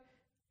 So,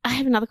 I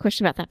have another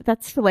question about that, but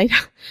that's for later.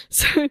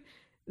 So,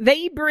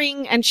 they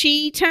bring, and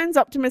she turns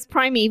Optimus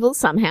Prime evil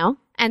somehow,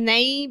 and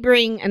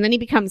then he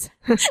becomes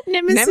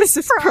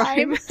Nemesis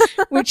Prime,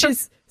 which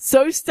is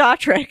so Star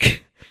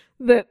Trek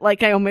that,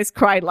 like, I almost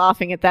cried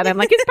laughing at that. I'm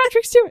like, it's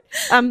Patrick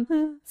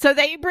Stewart. So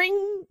they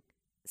bring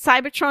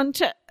Cybertron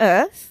to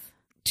Earth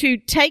to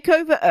take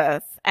over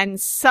Earth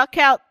and suck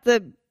out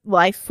the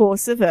life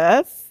force of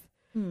Earth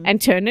and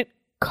turn it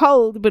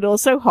cold but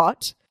also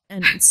hot.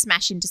 And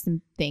smash into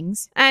some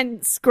things.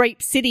 And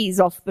scrape cities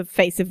off the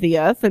face of the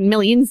Earth and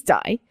millions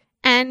die.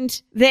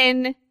 And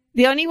then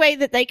the only way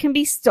that they can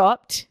be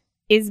stopped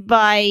is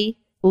by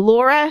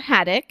Laura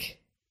Haddock.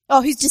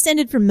 Oh, who's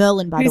descended from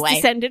Merlin, by the way. Who's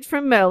descended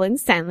from Merlin,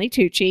 Stanley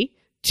Tucci,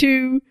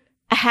 to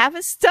have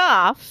a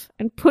staff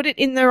and put it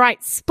in the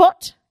right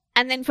spot,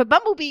 and then for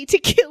Bumblebee to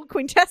kill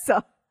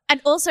Quintessa. And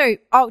also,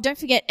 don't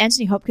forget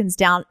Anthony Hopkins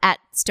down at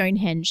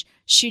Stonehenge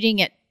shooting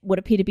at what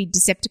appear to be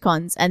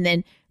Decepticons and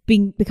then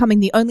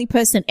becoming the only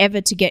person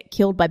ever to get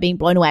killed by being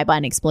blown away by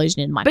an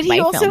explosion in Michael Bay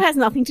film. But he also has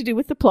nothing to do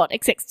with the plot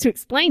except to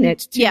explain it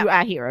to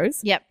our heroes.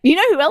 Yep. You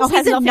know who else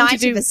has nothing to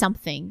do with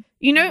something?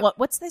 You know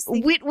what's this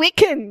thing?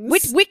 Witwickens.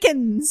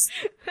 Witwickens.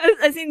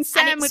 As in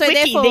Sam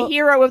Witwicky, the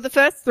hero of the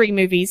first 3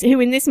 movies, who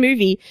in this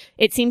movie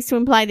it seems to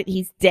imply that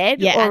he's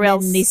dead, or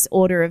else then this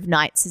order of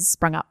knights has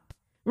sprung up.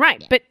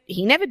 Right, but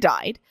he never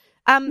died.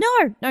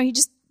 No, he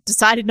just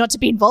decided not to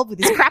be involved with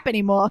this crap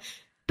anymore.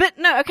 But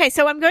no, okay,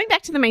 so I'm going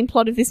back to the main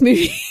plot of this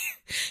movie.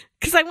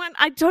 Because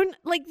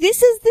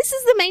this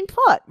is the main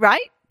plot,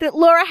 right? That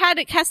Laura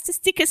Haddock has to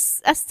stick a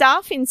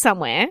staff in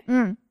somewhere.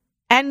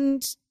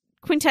 And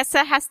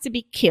Quintessa has to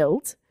be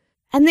killed.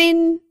 And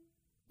then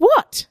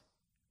what?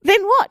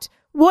 Then what?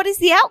 What is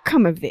the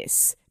outcome of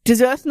this?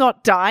 Does Earth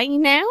not die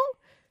now?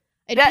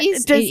 It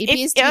appears to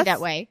be that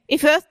way.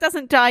 If Earth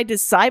doesn't die,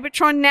 does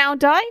Cybertron now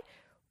die?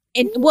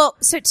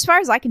 So as far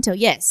as I can tell,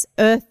 yes,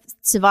 Earth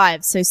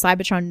survives, so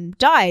Cybertron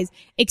dies,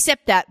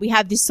 except that we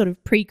have this sort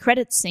of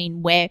pre-credits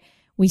scene where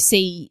we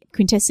see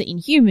Quintessa in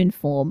human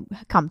form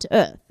come to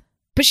Earth.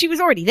 But she was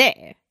already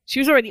there. She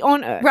was already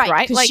on Earth,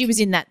 right? Because she was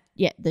in that,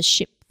 the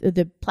ship,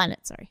 the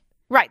planet, sorry.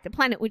 Right, the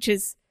planet, which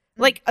is,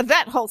 like,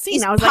 that whole scene,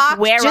 Is I was like, parked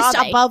where just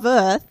are they? above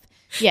Earth.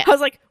 Yeah. I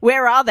was like,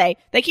 where are they?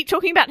 They keep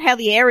talking about how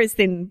the air is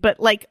thin, but,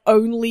 like,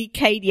 only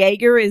Cade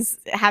Yeager is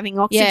having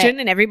oxygen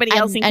and everybody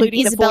else,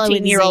 including the Isabella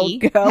with 14-year-old Z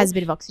girl. has a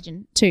bit of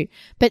oxygen too.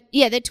 But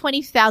yeah, they're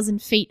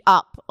 20,000 feet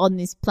up on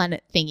this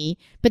planet thingy.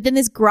 But then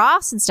there's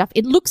grass and stuff.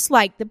 It looks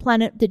like the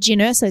planet that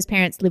Jyn Erso's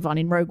parents live on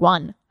in Rogue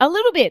One. A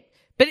little bit.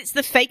 But it's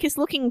the fakest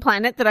looking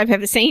planet that I've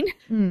ever seen.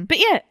 But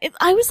yeah,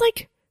 I was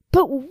like,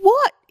 but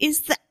what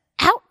is the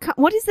outcome?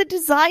 What is the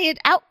desired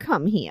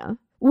outcome here?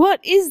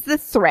 What is the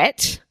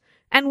threat?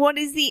 And what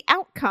is the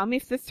outcome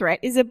if the threat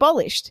is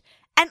abolished?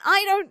 And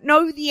I don't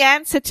know the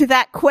answer to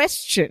that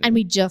question. And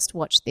we just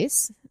watched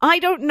this. I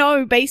don't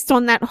know, based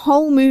on that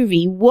whole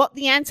movie, what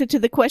the answer to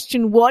the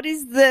question, what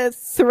is the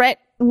threat?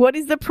 What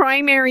is the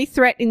primary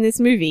threat in this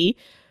movie?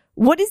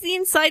 What is the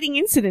inciting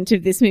incident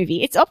of this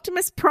movie? It's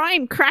Optimus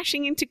Prime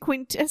crashing into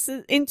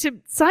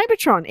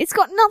Cybertron. It's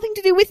got nothing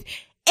to do with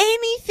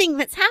anything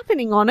that's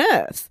happening on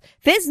Earth.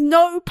 There's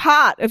no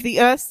part of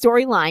the Earth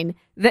storyline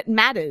that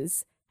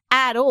matters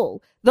at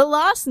all. The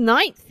last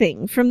night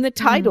thing from the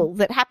title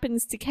that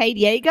happens to Cade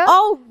Yeager.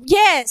 Oh,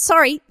 yeah,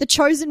 sorry, the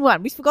chosen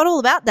one. We forgot all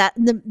about that.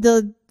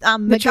 The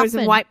MacGuffin,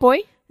 chosen white boy.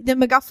 The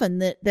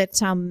MacGuffin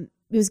that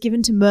was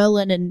given to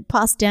Merlin and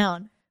passed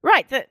down.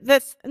 Right.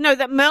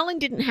 That Merlin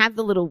didn't have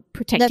the little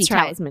protective That's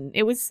right. talisman.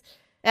 It was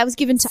that was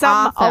given to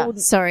some Arthur. old.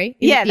 Sorry,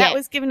 That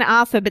was given to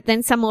Arthur, but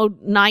then some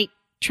old knight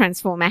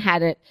transformer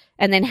had it,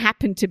 and then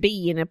happened to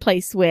be in a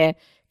place where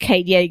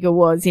Cade Yeager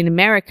was in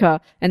America,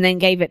 and then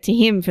gave it to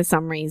him for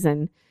some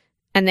reason.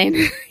 And then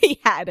he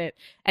had it,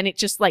 and it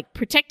just like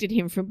protected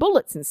him from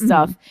bullets and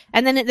stuff.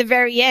 And then at the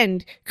very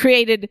end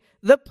created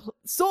the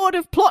sort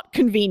of plot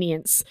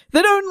convenience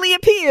that only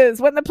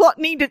appears when the plot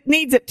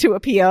needs it to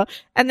appear.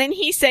 And then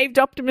he saved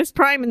Optimus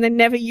Prime and then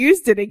never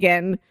used it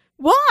again.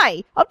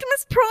 Why?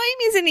 Optimus Prime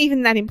isn't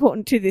even that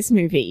important to this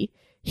movie.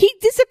 He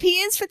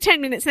disappears for 10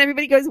 minutes and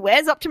everybody goes,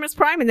 where's Optimus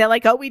Prime? And they're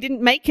like, oh, we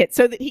didn't make it,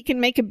 so that he can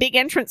make a big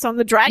entrance on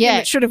the dragon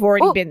that should have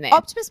already been there.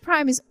 Optimus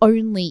Prime is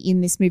only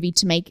in this movie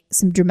to make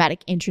some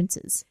dramatic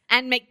entrances.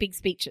 And make big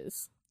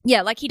speeches.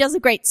 Yeah, like he does a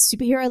great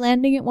superhero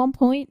landing at one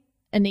point.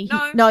 And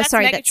that's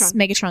sorry, Megatron. that's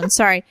Megatron.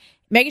 Sorry.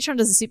 Megatron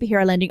does a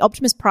superhero landing.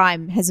 Optimus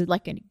Prime has a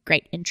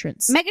great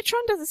entrance.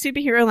 Megatron does a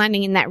superhero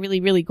landing in that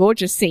really, really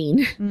gorgeous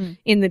scene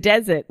in the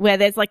desert where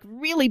there's like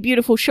really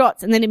beautiful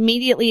shots, and then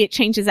immediately it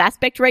changes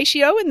aspect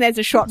ratio and there's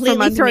a shot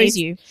from underneath. Throws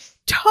you.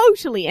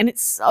 Totally. And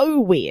it's so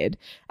weird.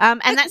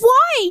 And that's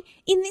why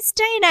in this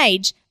day and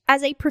age,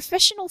 as a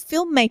professional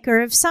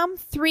filmmaker of some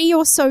 3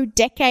 or so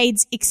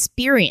decades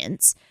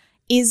experience,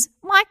 is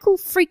Michael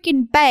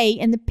freaking Bay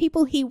and the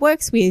people he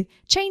works with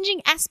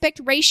changing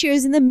aspect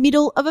ratios in the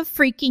middle of a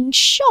freaking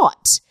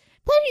shot.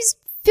 That is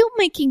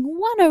filmmaking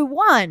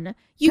 101.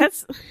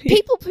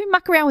 People who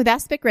muck around with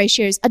aspect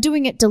ratios are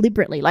doing it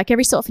deliberately. Like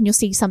every so often you'll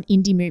see some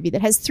indie movie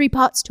that has 3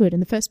 parts to it,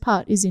 and the first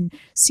part is in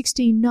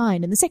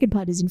 16:9 and the second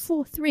part is in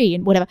 4:3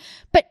 and whatever.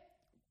 But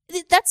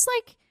that's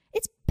like,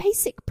 it's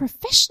basic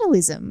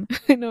professionalism.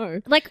 I know.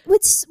 Like,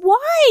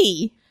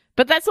 why?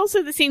 But that's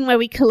also the scene where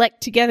we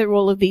collect together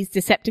all of these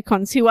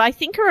Decepticons who I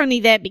think are only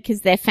there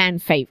because they're fan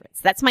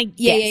favorites. That's my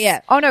guess.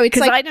 Yeah. Oh no, it's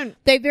like I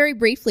they very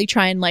briefly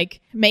try and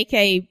like make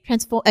a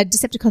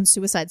Decepticon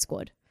Suicide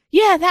Squad.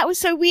 Yeah, that was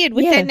so weird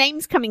with their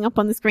names coming up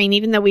on the screen,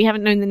 even though we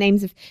haven't known the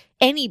names of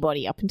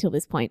anybody up until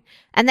this point.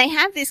 And they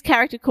have this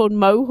character called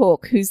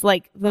Mohawk, who's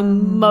like the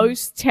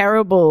most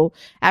terrible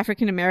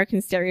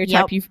African-American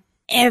stereotype you've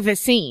ever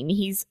seen.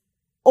 He's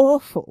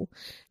awful.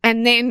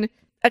 And then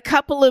a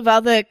couple of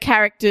other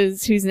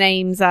characters whose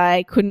names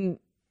I couldn't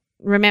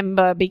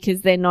remember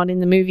because they're not in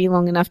the movie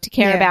long enough to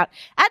care about.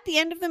 At the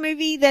end of the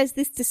movie, there's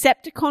this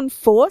Decepticon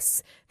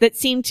force that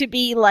seemed to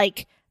be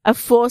like a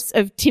force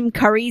of Tim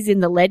Curry's in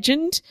the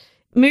Legend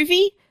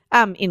movie.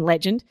 In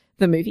Legend,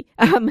 the movie.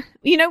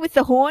 You know, with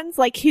the horns,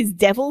 like his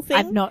devil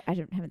thing.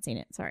 Haven't seen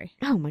it. Sorry.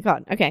 Oh my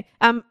God. Okay.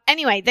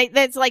 Anyway,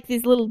 there's like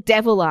this little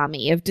devil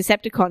army of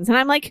Decepticons, and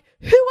I'm like,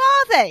 who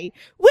are they?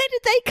 Where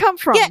did they come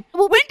from? Yeah,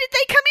 well, when did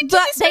they come into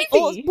this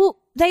movie?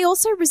 They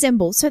also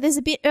resemble, so there's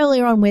a bit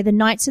earlier on where the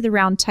Knights of the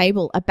Round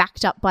Table are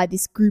backed up by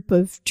this group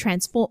of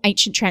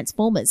ancient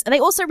Transformers, and they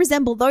also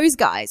resemble those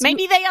guys.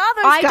 Maybe they are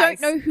those guys. I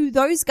don't know who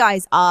those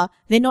guys are.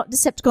 They're not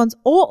Decepticons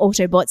or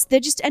Autobots. They're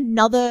just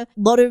another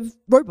lot of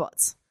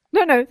robots.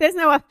 No, there's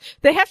no,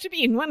 they have to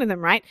be in one of them,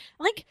 right?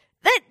 Like,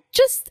 that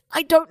just,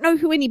 I don't know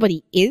who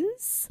anybody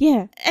is.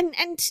 Yeah. And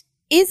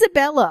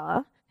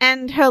Isabella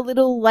and her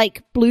little,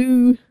 like,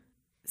 blue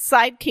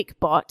sidekick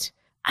bot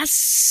are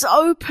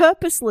so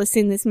purposeless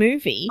in this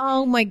movie.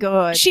 Oh my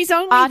God. She's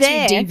only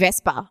R2D there.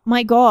 Vespa.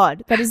 My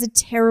God. That is a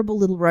terrible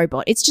little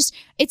robot. It's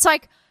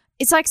like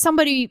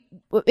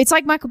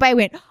Michael Bay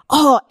went,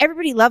 oh,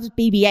 everybody loves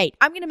BB-8.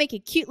 I'm going to make a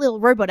cute little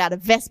robot out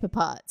of Vespa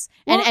parts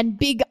and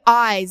big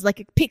eyes like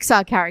a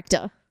Pixar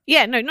character.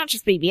 Yeah, no, not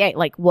just BB-8,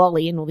 like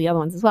Wall-E and all the other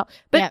ones as well.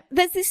 But Yeah.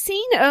 there's this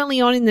scene early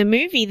on in the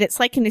movie that's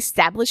like an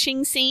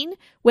establishing scene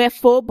where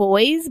 4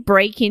 boys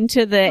break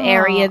into the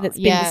area that's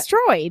been yeah.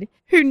 destroyed,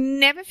 who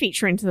never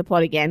feature into the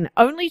plot again,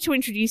 only to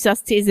introduce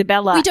us to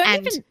Isabella. We don't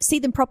and even see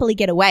them properly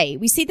get away.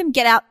 We see them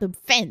get out the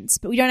fence,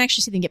 but we don't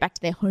actually see them get back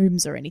to their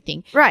homes or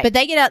anything. Right. But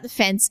they get out the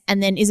fence,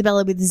 and then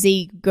Isabella with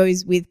Z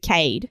goes with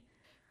Cade.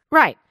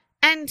 Right.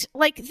 And,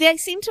 like, they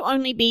seem to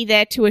only be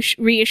there to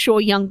reassure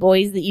young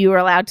boys that you are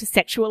allowed to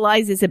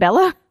sexualize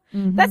Isabella.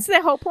 Mm-hmm. That's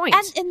their whole point.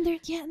 And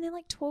they're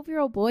like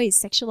 12-year-old boys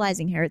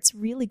sexualizing her. It's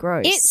really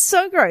gross. It's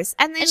so gross.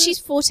 And then and she's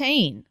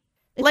 14.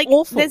 It's like,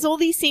 awful. there's all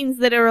these scenes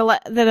that are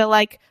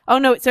like, oh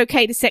no, it's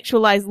okay to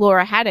sexualize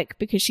Laura Haddock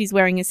because she's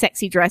wearing a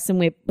sexy dress and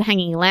we're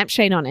hanging a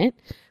lampshade on it.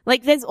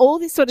 Like, there's all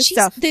this sort of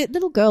stuff. The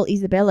little girl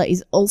Isabella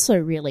is also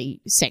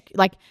really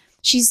like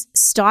she's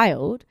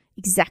styled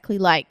exactly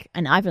like,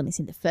 and I've only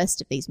seen the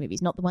first of these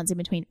movies, not the ones in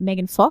between.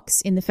 Megan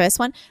Fox in the first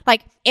one.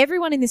 Like,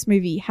 everyone in this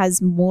movie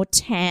has more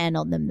tan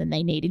on them than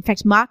they need. In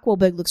fact, Mark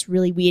Wahlberg looks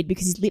really weird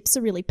because his lips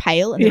are really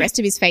pale and the rest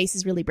of his face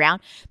is really brown.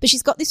 But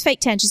she's got this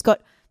fake tan. She's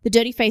got the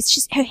dirty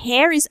face. Her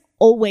hair is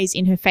always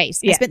in her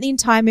face. I spent the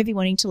entire movie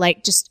wanting to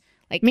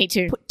Me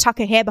too. tuck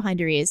her hair behind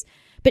her ears.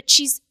 But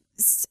she's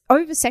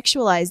over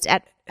sexualized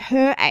at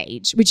her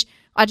age, which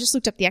I just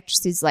looked up. The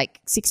actress is like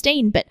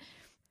 16, but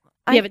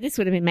but this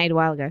would have been made a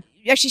while ago.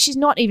 actually she's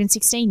not even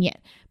 16 yet.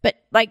 But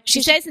like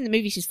She says in the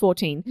movie she's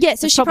 14. yeah,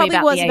 so That's she probably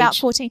was the about age.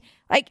 14.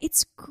 Like,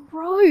 it's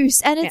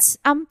gross, and it's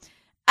and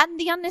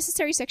the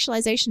unnecessary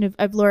sexualization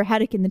of Laura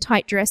Haddock in the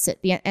tight dress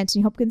at the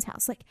Anthony Hopkins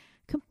house, like,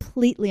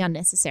 completely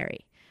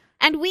unnecessary.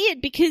 And weird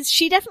because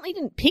she definitely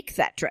didn't pick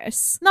that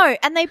dress. No,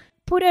 and they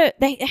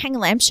hang a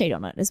lampshade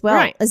on it as well,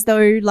 Right. as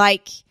though,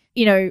 like,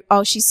 you know,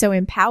 oh, she's so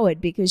empowered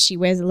because she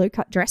wears a low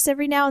cut dress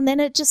every now and then.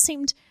 It just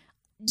seemed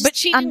But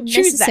she didn't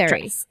choose that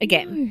unnecessary. dress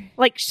again.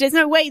 Like, there's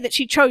no way that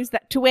she chose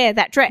to wear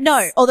that dress.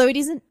 No, although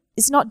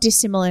it's not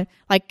dissimilar.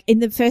 Like, in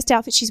the first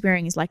outfit she's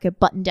wearing is like a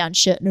button down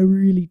shirt and a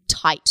really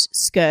tight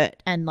skirt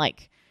and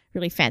like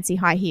really fancy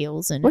high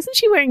heels. And Wasn't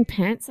she wearing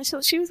pants? I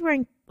thought she was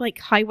wearing like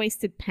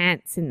high-waisted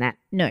pants in that.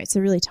 no, it's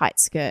a really tight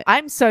skirt.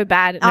 I'm so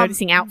bad at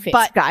noticing outfits,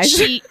 but guys.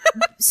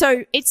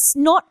 So it's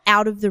not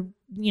out of the,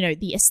 you know,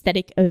 the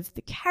aesthetic of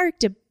the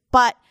character,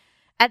 but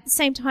at the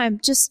same time,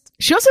 just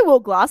She also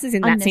wore glasses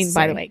in that scene,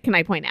 by the Unnecessary. way, can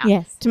I point out?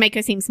 Yes. To make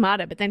her seem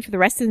smarter. But then for the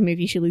rest of the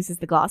movie, she loses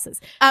the glasses.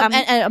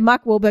 and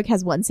Mark Wahlberg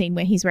has one scene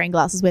where he's wearing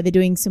glasses where they're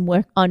doing some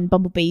work on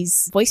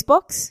Bumblebee's voice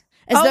box.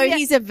 As Oh, though yeah.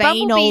 he's a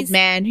vain old Bumblebee's-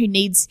 man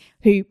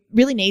who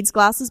really needs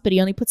glasses, but he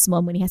only puts them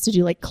on when he has to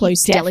do like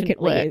close, delicate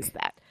Definitely work. is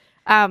that.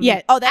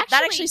 Yeah. Oh, that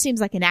actually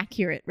seems like an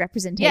accurate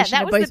representation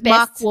that of was both the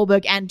Mark best.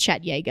 Wahlberg and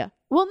Chad Yeager.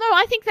 Well, no,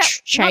 I think that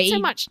not so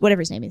much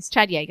whatever his name is.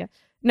 Chad Yeager.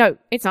 No,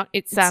 it's not.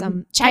 It's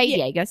Cade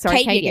Yeager.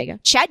 Sorry, Cade Yeager.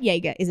 Chad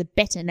Yeager is a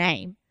better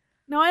name.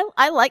 No,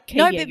 I like Cade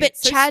No, Yeager. but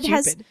It's so Chad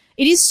stupid.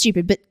 it is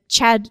stupid, but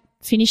Chad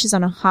finishes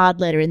on a hard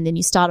letter and then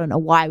you start on a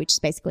Y, which is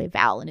basically a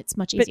vowel, and it's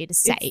much But easier to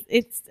say.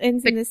 It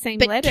ends in the same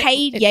But letter.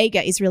 Cade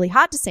Yeager is really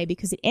hard to say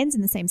because it ends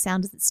in the same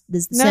sound as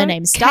the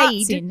surname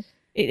starts Cade, in.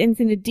 It ends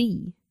in a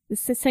D.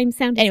 It's the same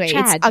sound Anyway, as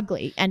Chad. it's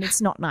ugly and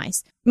it's not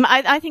nice.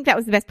 I think that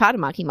was the best part of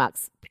Marky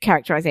Mark's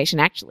characterization,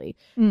 actually,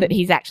 that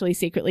he's actually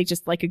secretly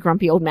just like a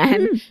grumpy old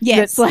man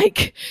yes. that's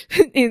like,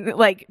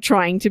 like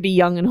trying to be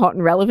young and hot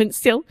and relevant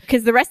still.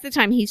 Because the rest of the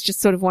time he's just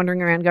sort of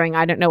wandering around going,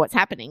 I don't know what's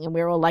happening. And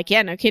we're all like,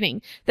 yeah, no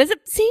kidding. There's a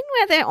scene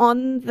where they're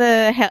on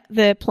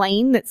the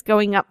plane that's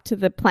going up to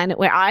the planet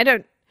where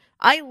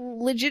I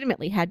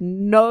legitimately had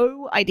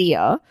no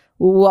idea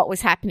what was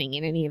happening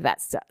in any of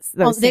that stuff.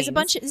 There's a heavy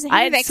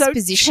I of had so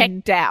exposition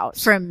checked out.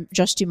 from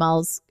Josh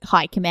Duhamel's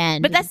high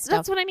command. But and that's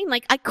stuff. what I mean.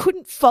 Like, I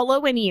couldn't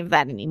follow any of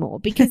that anymore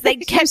because they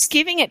kept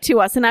giving it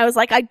to us, and I was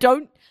like, I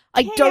don't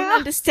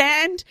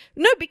understand.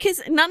 No,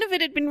 because none of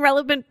it had been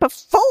relevant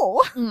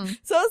before.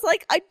 So I was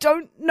like, I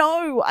don't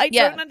know. I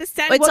don't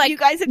understand It's what like you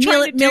guys are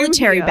trying to do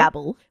military here.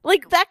 babble.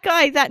 Like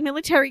that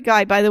military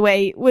guy, by the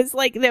way, was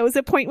like, there was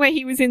a point where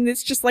he was in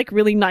this just like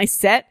really nice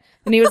set.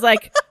 And he was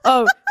like,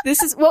 oh,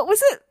 what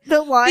was it?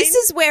 The line? This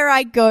is where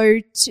I go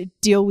to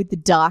deal with the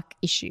dark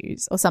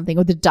issues or something,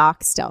 or the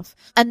dark stuff.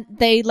 And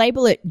they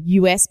label it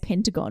US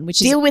Pentagon,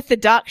 which is deal with the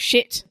dark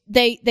shit.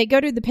 they go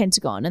to the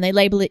Pentagon and they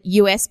label it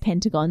US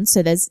Pentagon.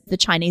 So there's the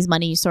Chinese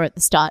money you saw at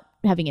the start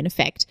having an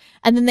effect.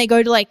 And then they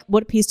go to like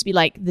what appears to be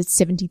like the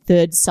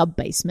 73rd sub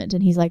basement.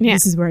 And he's like, Yeah.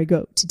 this is where I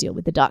go to deal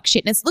with the dark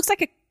shit. And it looks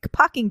like a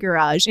parking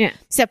garage, Yeah.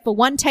 except for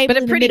one table But a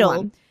in the pretty middle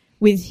one.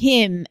 with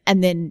him.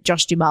 And then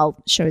Josh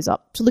Duhamel shows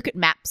up to look at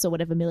maps or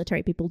whatever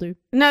military people do.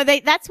 No,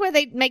 that's where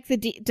they make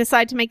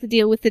decide to make the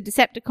deal with the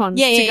Decepticons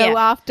to go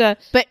after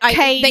But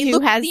Cade, they who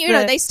look, has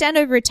they stand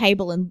over a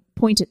table and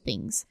point at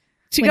things.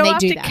 to when go they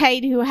after do that.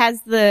 Cade, who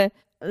has the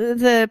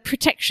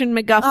protection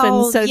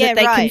MacGuffin, so yeah, that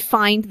they can right.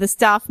 find the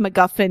staff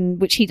MacGuffin,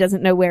 which he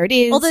doesn't know where it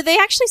is. Although they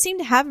actually seem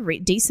to have a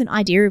decent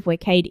idea of where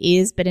Cade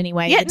is, but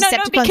anyway, the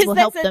Decepticons because will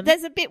help them.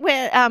 there's a bit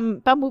where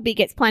Bumblebee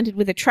gets planted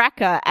with a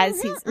tracker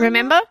as he's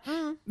remember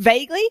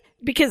vaguely,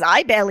 because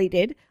I barely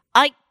did.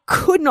 I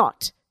could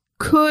not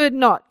could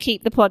not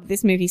keep the plot of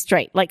this movie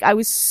straight. Like, I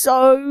was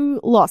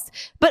so lost.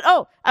 But,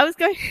 I was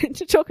going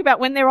to talk about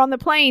when they're on the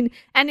plane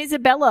and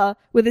Isabella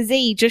with a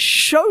Z just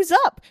shows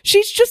up.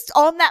 She's just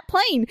on that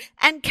plane.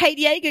 And Kate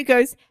Yeager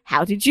goes,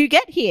 how did you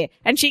get here?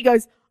 And she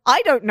goes,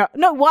 I don't know.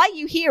 No, why are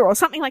you here? Or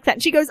something like that.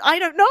 And she goes, I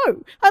don't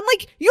know. I'm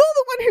like, you're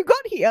the one who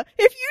got here.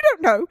 If you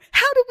don't know,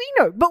 how do we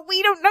know? But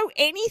we don't know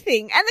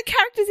anything. And the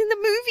characters in the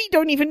movie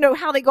don't even know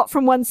how they got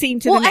from one scene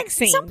to the next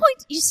scene. At some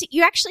point,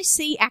 you actually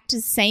see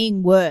actors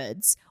saying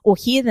words or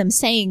hear them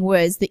saying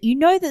words that you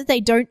know that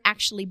they don't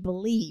actually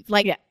believe.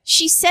 Like,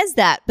 she says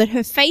that, but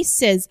her face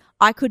says,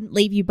 I couldn't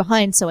leave you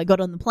behind, so I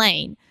got on the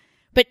plane.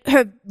 But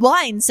her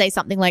lines say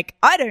something like,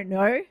 I don't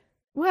know.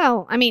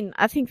 Well, I mean,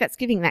 I think that's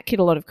giving that kid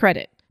a lot of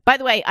credit. By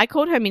the way, I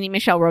called her Mini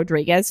Michelle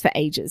Rodriguez for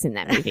ages in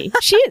that movie.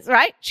 She is,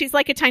 right? She's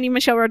like a tiny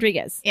Michelle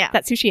Rodriguez. Yeah.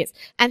 That's who she is.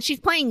 And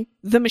she's playing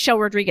the Michelle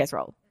Rodriguez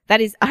role.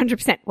 That is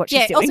 100% what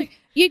she's doing. Also,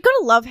 you've got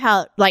to love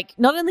how, like,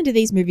 not only do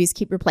these movies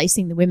keep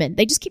replacing the women,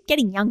 they just keep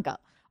getting younger.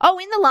 Oh,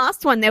 in the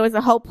last one, there was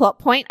a whole plot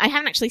point. I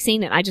haven't actually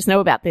seen it. I just know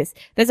about this.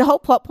 There's a whole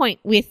plot point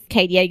with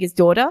Kate Yeager's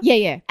daughter.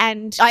 Yeah.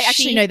 And I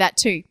actually know that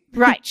too.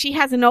 Right. She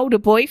has an older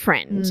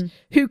boyfriend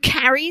who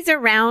carries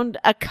around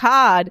a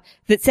card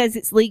that says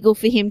it's legal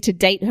for him to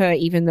date her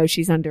even though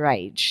she's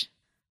underage.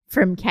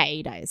 From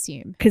Cade, I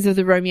assume. Because of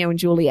the Romeo and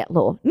Juliet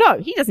law. No,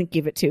 he doesn't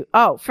give it to.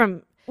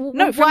 From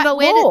the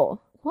law.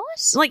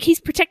 What? Like, he's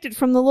protected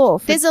from the law.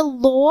 There's a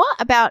law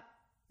about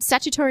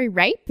statutory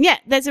rape? Yeah,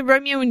 there's a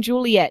Romeo and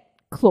Juliet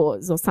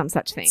clause or some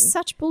such thing.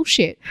 Such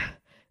bullshit.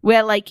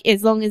 Where, like,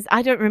 as long as,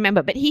 I don't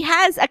remember, but he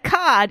has a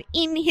card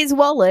in his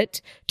wallet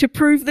to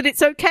prove that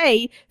it's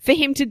okay for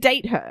him to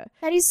date her.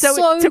 That is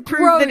to prove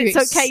gross. that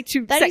it's okay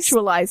to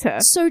sexualize her.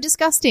 So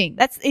disgusting.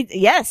 That's it.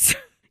 Yes.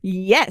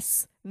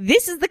 Yes.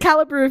 This is the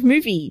caliber of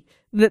movie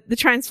that the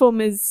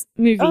Transformers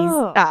movies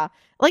are.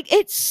 Like,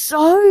 it's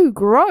so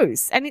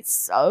gross and it's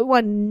so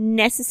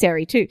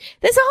unnecessary too.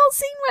 There's a whole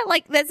scene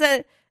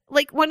where,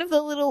 like, one of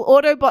the little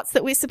Autobots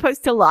that we're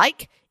supposed to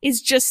like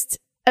is just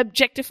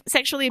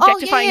sexually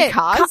objectifying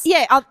cars.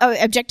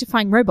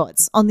 Objectifying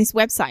robots on this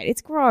website.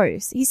 It's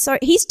gross.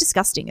 He's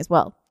disgusting as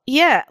well.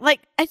 Yeah,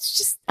 like, it's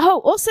just,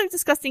 also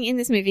disgusting in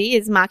this movie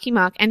is Marky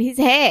Mark and his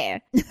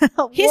hair. His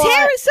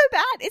hair is so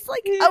bad. It's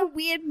like a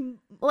weird,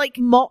 like,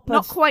 mop,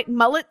 not quite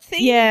mullet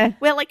thing. Yeah.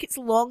 Where, like, it's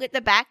long at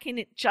the back and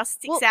it just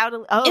sticks out.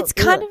 It's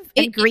kind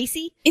of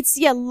greasy. It's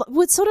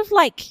sort of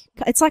like,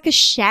 it's like a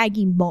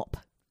shaggy mop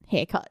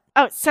haircut.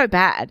 Oh, it's so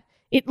bad.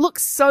 It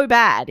looks so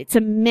bad. It's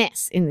a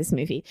mess in this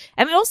movie.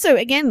 And it also,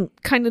 again,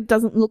 kind of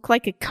doesn't look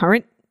like a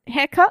current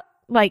haircut.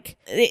 Like,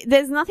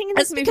 there's nothing in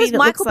this movie because that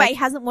Michael looks Bay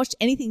hasn't watched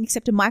anything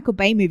except a Michael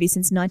Bay movie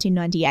since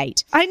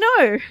 1998. I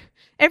know.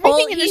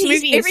 Everything in this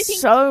movie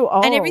is so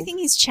old. And everything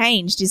he's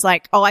changed is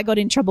like, I got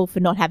in trouble for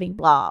not having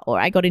blah, or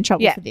I got in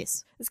trouble for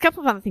this. There's a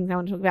couple of other things I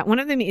want to talk about. One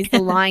of them is the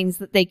lines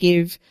that they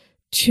give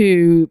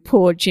to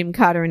poor Jim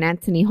Carter and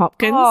Anthony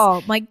Hopkins.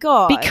 Oh my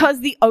God.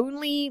 Because the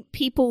only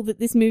people that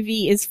this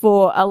movie is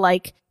for are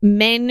like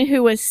men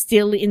who are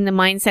still in the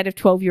mindset of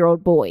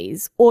 12-year-old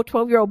boys or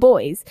 12-year-old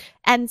boys.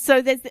 And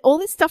so there's all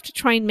this stuff to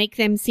try and make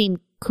them seem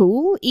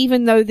cool,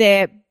 even though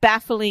they're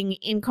baffling,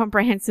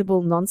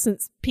 incomprehensible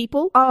nonsense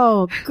people.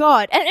 Oh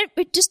God. And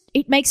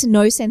it makes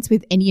no sense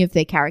with any of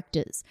their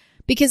characters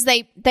because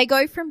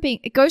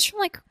it goes from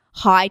like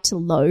high to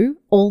low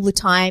all the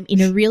time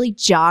in a really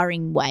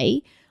jarring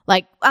way.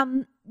 Like,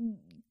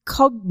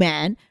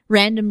 Cogman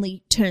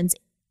randomly turns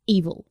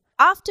evil.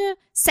 After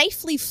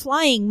safely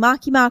flying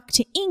Marky Mark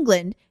to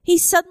England, he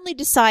suddenly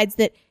decides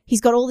that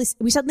he's got all this,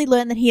 we suddenly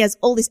learn that he has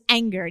all this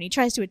anger and he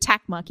tries to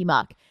attack Marky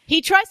Mark.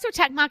 He tries to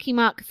attack Marky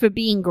Mark for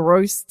being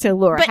gross to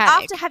Laura But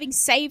Haddock. after having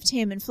saved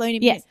him and flown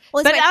him... Yes,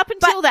 but up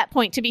until that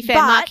point, to be fair,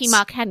 Marky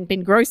Mark hadn't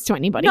been gross to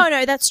anybody.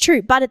 No, that's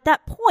true. But at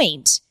that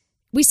point...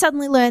 we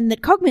suddenly learn that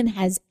Cogman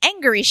has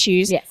anger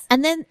issues. Yes.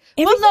 And then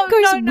everything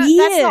goes weird. No,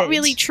 that's not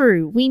really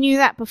true. We knew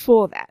that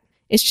before that.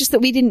 It's just that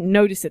we didn't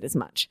notice it as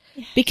much.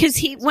 Because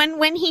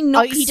when he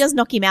knocks... he does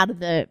knock him out of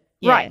the...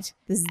 right.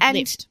 And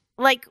lift.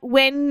 Like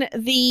when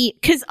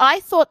because I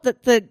thought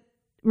that the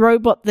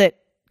robot that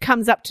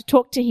comes up to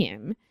talk to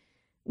him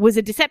was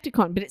a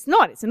Decepticon, but it's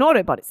not. It's an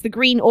Autobot. It's the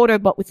green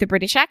Autobot with the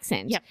British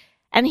accent. Yep.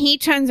 And he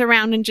turns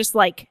around and just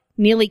like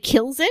nearly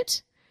kills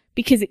it.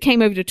 Because it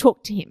came over to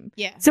talk to him.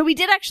 Yeah. So we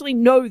did actually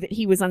know that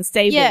he was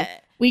unstable. Yeah.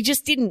 We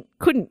just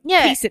couldn't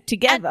piece it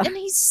together. And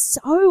he's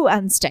so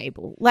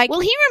unstable. Like,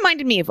 well, he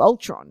reminded me of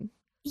Ultron.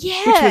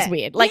 Yeah. Which was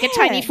weird. Like a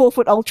tiny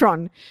 4-foot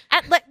Ultron.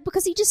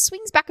 Because he just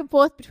swings back and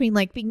forth between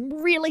like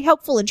being really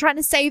helpful and trying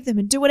to save them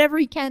and do whatever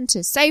he can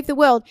to save the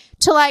world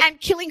to like.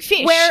 And killing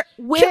fish.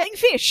 Killing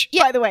fish,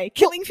 by the way.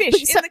 Killing fish.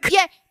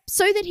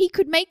 So that he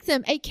could make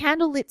them a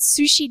candlelit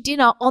sushi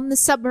dinner on the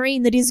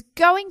submarine that is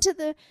going to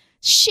the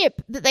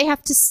ship that they have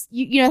to,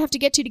 have to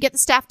get to get the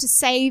staff to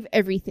save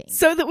everything.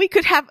 So that we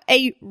could have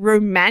a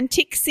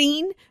romantic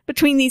scene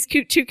between these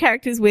two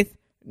characters with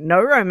no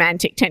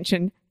romantic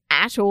tension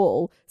at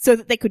all, so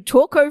that they could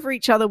talk over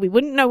each other. We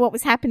wouldn't know what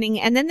was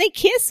happening. And then they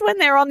kiss when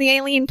they're on the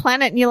alien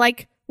planet and you're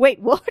like, wait,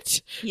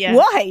 what? Yeah.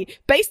 Why?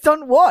 Based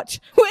on what?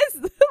 Where's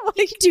the,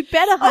 You can do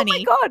better,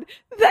 honey. Oh my God.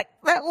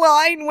 That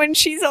line when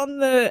she's on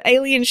the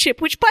alien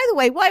ship, which by the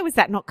way, why was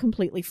that not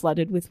completely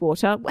flooded with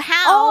water?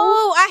 How?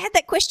 Oh, I had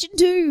that question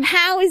too.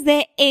 How is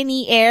there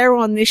any air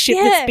on this ship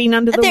that's been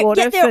under the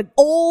water they're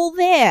all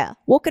there,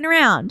 walking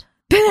around.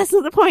 But that's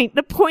not the point.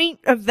 The point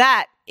of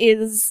that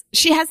is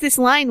she has this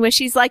line where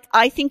she's like,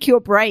 I think you're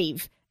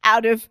brave,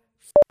 out of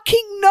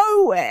fucking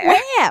nowhere.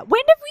 Where?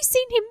 When have we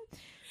seen him?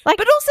 But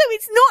also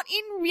it's not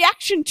in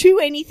reaction to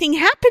anything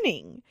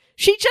happening.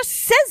 She just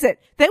says it.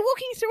 They're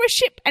walking through a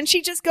ship and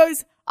she just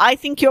goes, I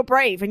think you're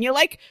brave. And you're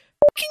like,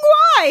 fucking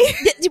why?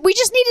 We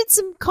just needed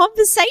some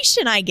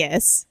conversation, I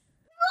guess.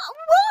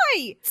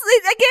 Why?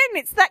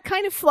 It's that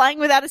kind of flying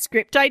without a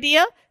script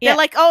idea. Yeah. They're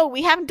like, oh,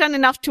 we haven't done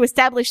enough to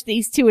establish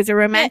these two as a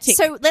romantic.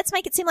 So let's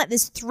make it seem like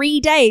there's 3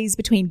 days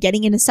between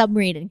getting in a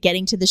submarine and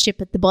getting to the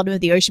ship at the bottom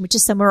of the ocean, which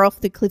is somewhere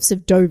off the cliffs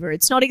of Dover.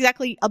 It's not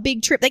exactly a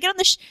big trip. They get on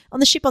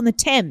the ship on the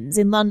Thames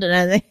in London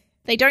and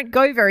they don't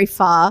go very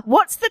far.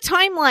 What's the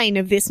timeline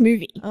of this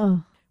movie?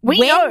 Oh.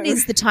 When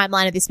is the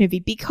timeline of this movie?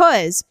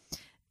 Because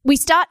we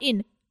start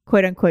in,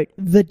 quote unquote,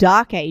 the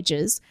Dark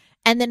Ages,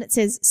 and then it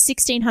says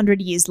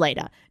 1600 years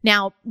later.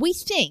 Now, we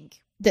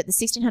think that the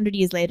 1600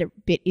 years later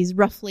bit is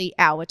roughly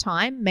our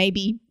time.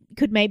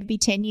 Could maybe be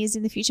 10 years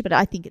in the future, but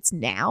I think it's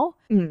now.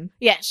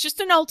 Yeah, it's just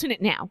an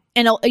alternate now.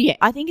 And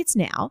I think it's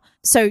now.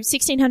 So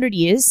 1600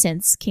 years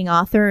since King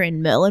Arthur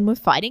and Merlin were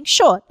fighting.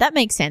 Sure, that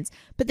makes sense.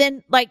 But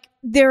then,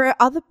 there are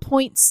other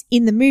points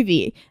in the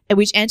movie at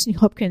which Anthony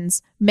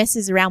Hopkins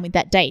messes around with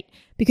that date.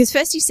 Because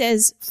first he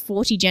says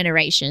 40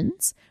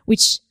 generations,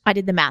 which I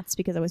did the maths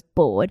because I was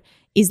bored,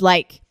 is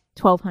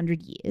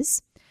 1,200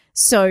 years.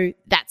 So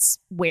that's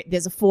where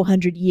there's a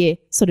 400-year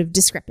sort of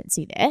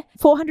discrepancy there.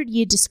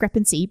 400-year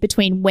discrepancy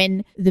between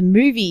when the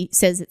movie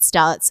says it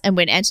starts and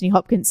when Anthony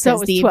Hopkins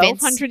says the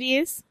events. 1,200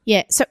 years?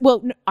 Yeah. So,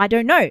 I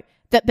don't know.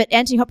 But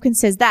Anthony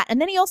Hopkins says that.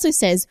 And then he also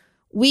says,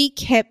 we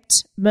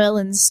kept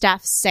Merlin's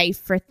staff safe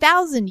for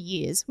 1,000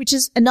 years, which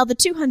is another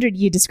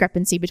 200-year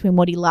discrepancy between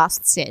what he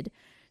last said.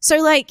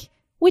 So,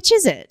 which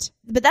is it?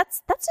 But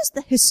that's just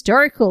the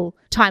historical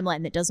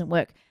timeline that doesn't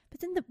work.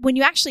 But then when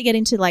you actually get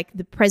into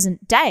the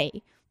present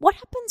day, what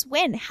happens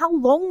when? How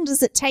long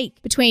does it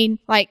take between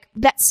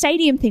that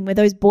stadium thing where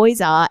those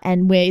boys are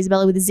and where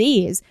Isabella with a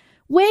Z is?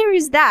 Where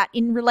is that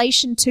in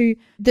relation to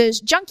the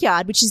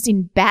junkyard, which is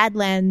in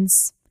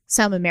Badlands,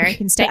 some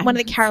American state, one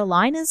of the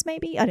Carolinas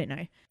maybe? I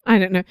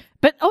don't know.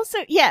 But also,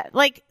 yeah,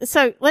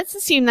 so let's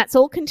assume that's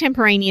all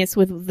contemporaneous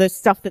with the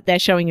stuff that they're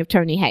showing of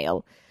Tony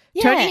Hale.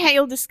 Yeah. Tony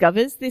Hale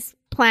discovers this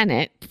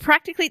planet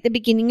practically at the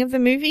beginning of the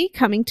movie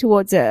coming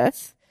towards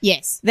Earth.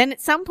 Yes. Then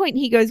at some point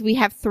he goes, we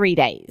have 3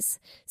 days.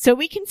 So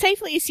we can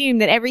safely assume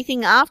that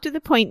everything after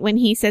the point when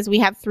he says we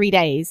have 3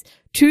 days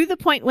to the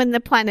point when the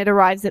planet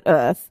arrives at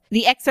Earth,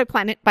 the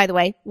exoplanet, by the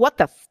way, what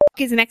the fuck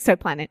is an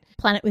exoplanet?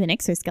 Planet with an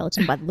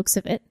exoskeleton by the looks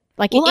of it.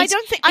 I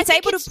don't think it's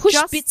able to push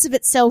bits of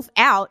itself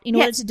out in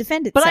order to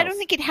defend itself. But I don't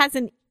think it has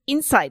an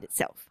inside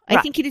itself. Right.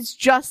 I think it is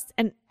just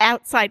an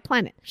outside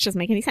planet, which doesn't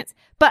make any sense.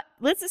 But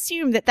let's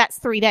assume that that's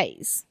 3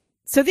 days.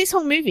 So this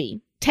whole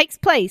movie takes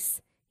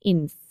place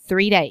in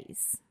 3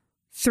 days.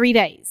 3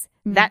 days.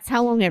 That's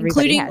how long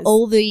everybody including has.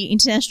 All the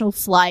international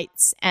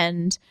flights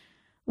and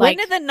when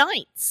are the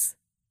nights?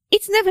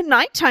 It's never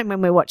nighttime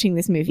when we're watching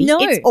this movie. No.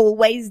 It's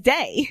always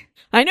day.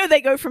 I know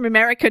they go from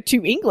America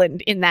to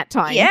England in that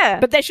time. Yeah.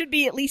 But there should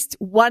be at least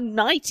one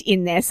night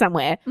in there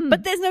somewhere.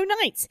 But there's no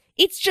nights.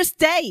 It's just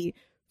day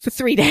for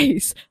 3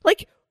 days.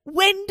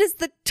 When does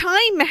the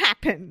time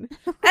happen?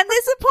 And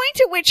there's a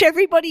point at which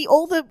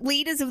all the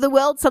leaders of the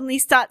world suddenly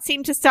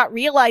seem to start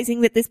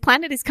realizing that this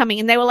planet is coming.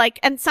 And they were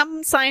and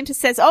some scientist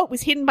says, oh, it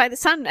was hidden by the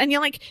sun. And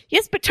you're like,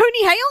 yes, but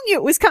Tony Hale knew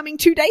it was coming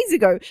 2 days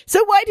ago.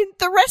 So why didn't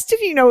the rest of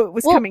you know it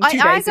was coming 2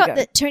 days ago? I got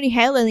that Tony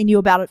Hale only knew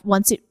about it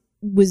once it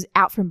was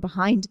out from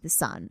behind the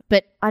sun,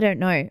 but I don't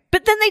know.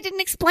 But then they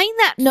didn't explain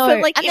that. No,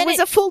 and it was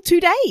a full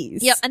 2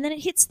 days. Yep, and then it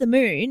hits the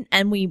moon,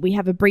 and we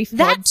have a brief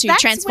nod to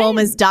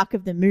Transformers Dark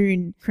of the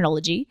Moon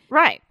chronology.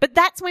 Right, but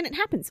that's when it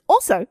happens.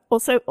 Also,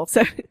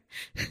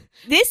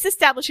 this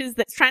establishes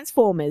that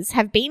Transformers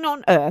have been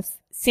on Earth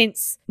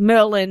since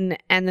Merlin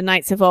and the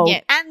Knights of Old,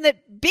 and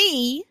that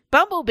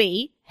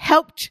Bumblebee,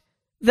 helped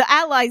the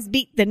Allies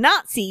beat the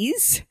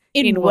Nazis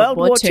in World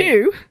War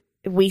II.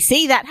 We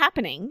see that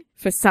happening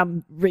for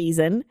some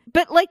reason,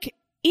 but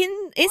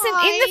in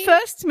the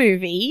first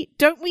movie,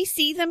 don't we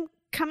see them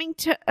coming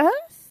to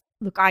Earth?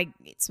 Look,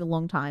 it's a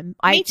long time.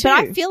 Me too. But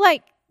I feel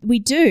like we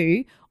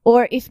do,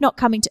 or if not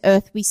coming to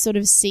Earth, we sort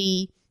of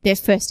see their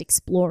first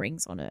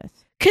explorings on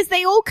Earth. Because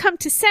they all come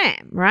to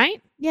Sam,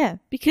 right? Yeah.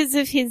 Because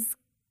of his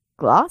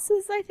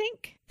glasses, I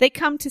think. They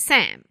come to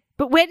Sam.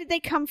 But where did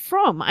they come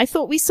from? I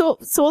thought we saw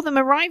them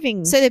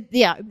arriving. So,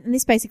 and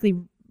this basically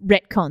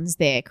retcons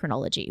their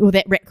chronology, or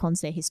that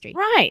retcons their history.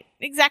 Right,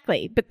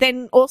 exactly. But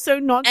then also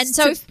nods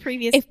to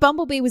previous. If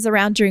Bumblebee was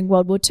around during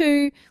World War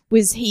II,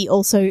 has he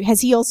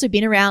also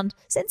been around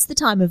since the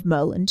time of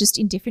Merlin, just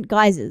in different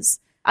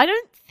guises? I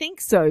don't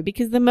think so,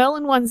 because the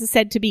Merlin ones are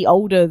said to be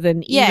older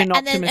than even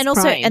Optimus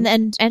Prime.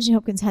 And Anthony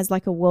Hopkins has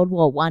like a World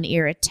War I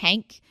era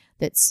tank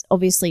that's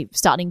obviously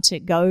starting to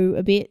go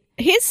a bit.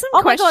 Here's some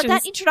Oh questions. my God,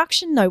 that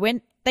introduction though,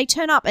 when they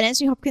turn up and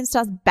Anthony Hopkins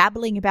starts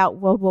babbling about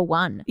World War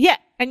One. Yeah,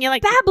 and you're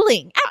like,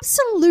 Babbling.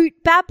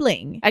 Absolute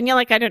babbling. and you're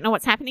like, I don't know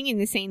what's happening in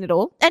this scene at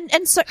all.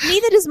 And so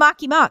neither does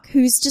Marky Mark,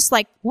 who's just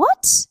like,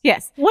 what?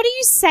 Yes. What are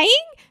you saying?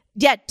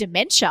 Yeah,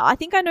 dementia. I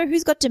think I know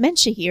who's got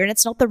dementia here, and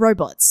it's not the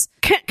robots.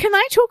 Can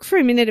I talk for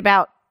a minute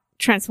about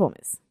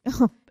Transformers?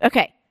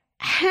 Okay.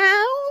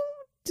 How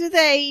do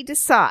they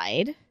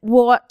decide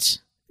what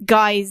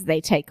guys they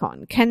take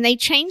on? Can they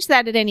change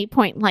that at any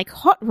point like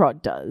Hot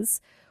Rod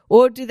does?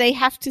 Or do they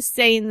have to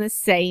stay in the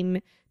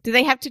same... Do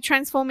they have to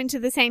transform into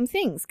the same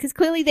things? Because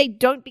clearly they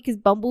don't, because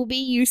Bumblebee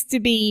used to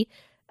be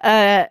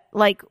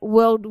like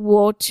World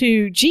War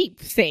II Jeep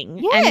thing.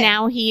 Yeah. And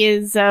now he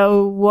is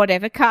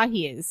whatever car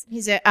he is.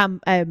 He's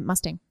a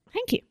Mustang.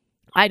 Thank you.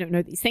 I don't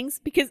know these things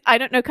because I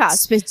don't know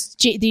cars. The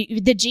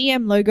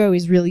GM logo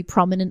is really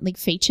prominently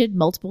featured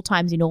multiple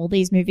times in all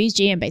these movies.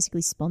 GM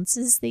basically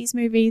sponsors these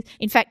movies.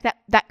 In fact,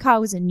 that car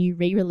was a new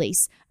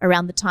re-release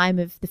around the time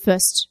of the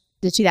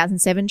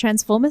 2007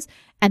 Transformers,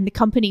 and the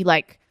company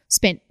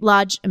spent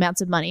large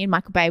amounts of money, and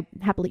Michael Bay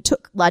happily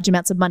took large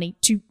amounts of money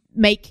to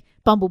make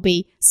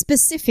Bumblebee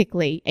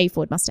specifically a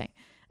Ford Mustang.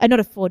 Not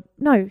a Ford.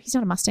 No, he's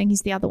not a Mustang.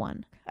 He's the other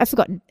one. I've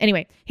forgotten.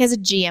 Anyway, he has a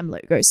GM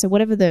logo. So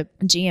whatever the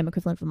GM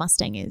equivalent for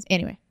Mustang is.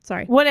 Anyway,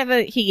 sorry.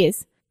 Whatever he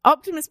is.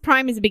 Optimus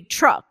Prime is a big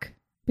truck,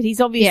 but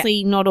he's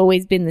obviously not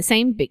always been the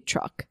same big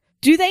truck.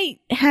 Do they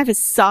have a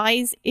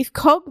size? If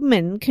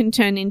Cogman can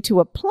turn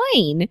into a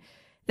plane,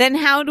 then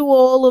how do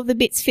all of the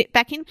bits fit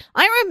back in?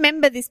 I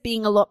remember this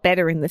being a lot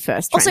better in the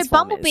first Transformers. Also,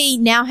 Bumblebee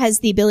now has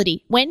the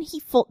ability, when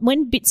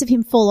bits of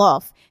him fall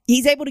off,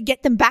 he's able to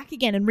get them back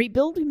again and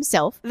rebuild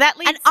himself. That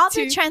leads and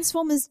other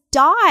Transformers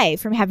die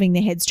from having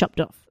their heads chopped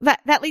off.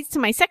 That leads to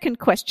my second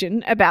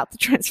question about the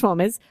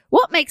Transformers.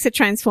 What makes a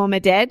Transformer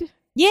dead?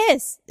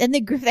 Yes, and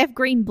they have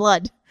green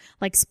blood,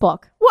 like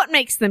Spock. What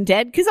makes them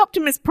dead? Because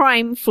Optimus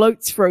Prime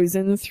floats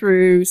frozen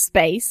through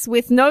space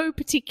with no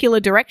particular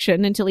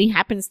direction until he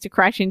happens to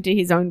crash into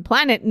his own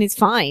planet and is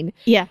fine.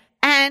 Yeah.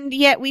 And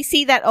yet we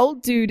see that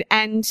old dude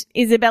and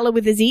Isabella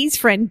with Aziz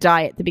friend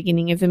die at the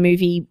beginning of the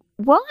movie.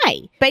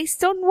 Why?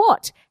 Based on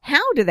what?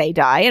 How do they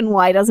die? And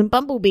why doesn't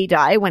Bumblebee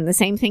die when the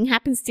same thing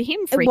happens to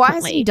him frequently? Why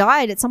hasn't he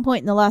died at some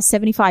point in the last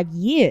 75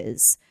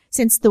 years?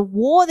 Since the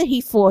war that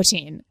he fought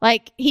in.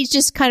 He's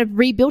just kind of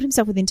rebuilt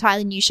himself with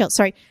entirely new shells.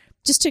 Sorry,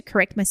 just to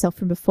correct myself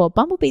from before,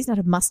 Bumblebee's not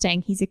a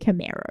Mustang, he's a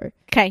Camaro.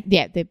 Okay.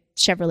 Yeah, the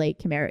Chevrolet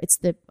Camaro. It's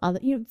the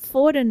other,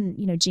 Ford and,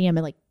 GM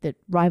are like the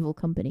rival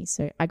companies,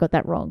 so I got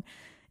that wrong.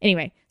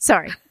 Anyway,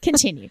 sorry,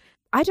 continue.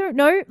 I don't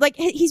know.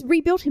 He's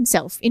rebuilt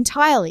himself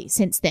entirely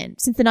since then,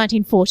 since the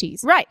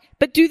 1940s. Right.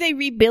 But do they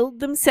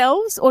rebuild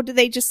themselves, or do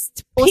they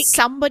just Or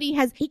somebody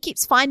he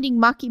keeps finding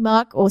Marky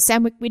Mark or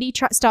Sam Witwicky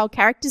style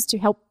characters to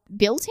help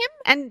build him?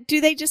 And do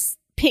they just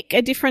pick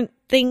a different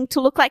thing to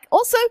look like?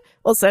 Also,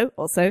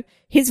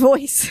 his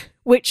voice,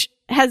 which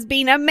has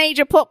been a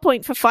major plot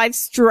point for 5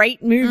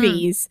 straight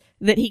movies,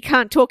 that he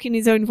can't talk in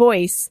his own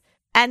voice.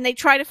 And they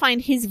try to find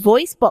his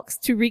voice box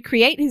to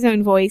recreate his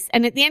own voice.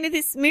 And at the end of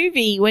this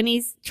movie, when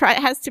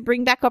has to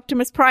bring back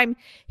Optimus Prime,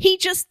 he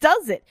just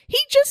does it. He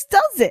just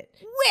does it.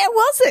 Where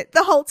was it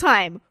the whole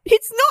time?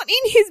 It's not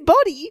in his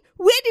body.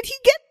 Where did he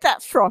get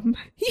that from?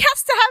 He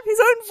has to have his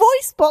own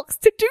voice box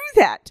to do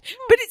that.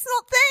 But it's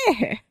not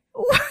there.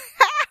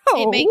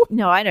 Wow.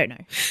 No, I don't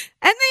know.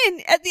 And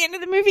then at the end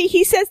of the movie,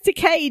 he says to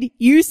Cade,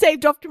 "You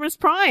saved Optimus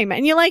Prime."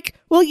 And you're like,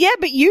 well, yeah,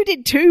 but you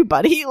did too,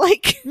 buddy.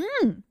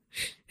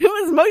 It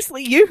was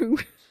mostly you.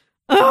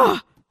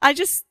 I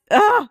was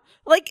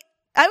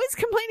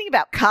complaining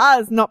about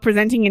Cars not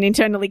presenting an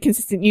internally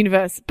consistent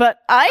universe, but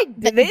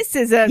this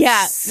is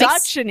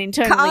such an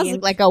internally... Cars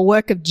look like a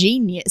work of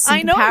genius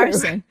in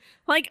comparison.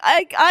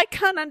 I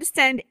can't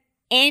understand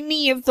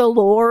any of the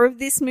lore of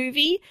this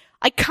movie.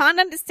 I can't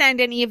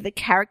understand any of the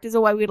characters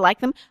or why we'd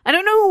like them. I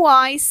don't know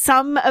why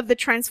some of the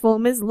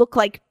Transformers look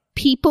like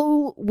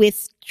people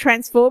with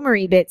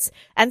Transformery bits,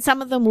 and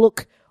some of them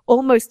look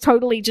almost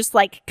totally just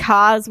like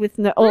cars with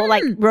or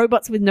like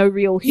robots with no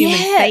real human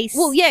face.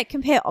 Well, yeah,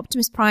 compare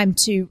Optimus Prime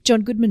to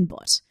John Goodman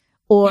Bot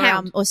or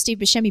Steve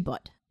Buscemi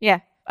Bot. Yeah.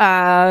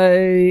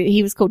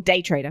 He was called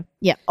Day Trader.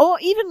 Yeah. Or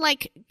even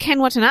like Ken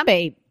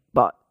Watanabe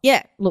Bot.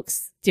 Yeah.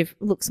 Looks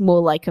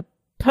more like a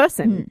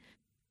person.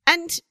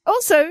 And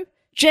also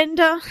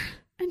gender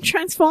and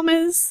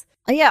Transformers.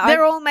 Yeah,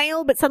 they're all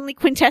male, but suddenly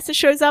Quintessa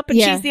shows up and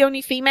she's the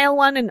only female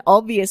one, and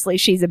obviously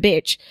she's a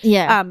bitch.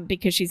 Yeah.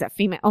 Because she's a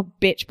female. Oh,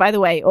 bitch. By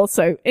the way,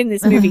 also in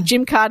this movie,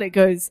 Jim Carter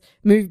goes,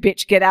 "Move,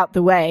 bitch, get out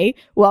the way,"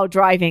 while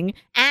driving.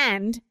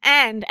 And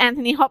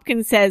Anthony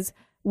Hopkins says,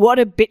 "What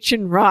a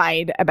bitchin'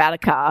 ride," about a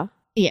car.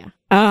 Yeah.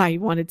 I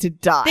wanted to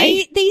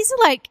die. These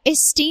are like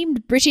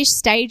esteemed British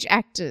stage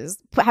actors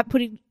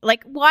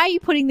why are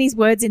you putting these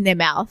words in their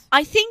mouth?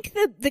 I think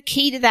the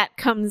key to that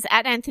comes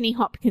at Anthony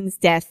Hopkins'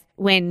 death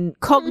when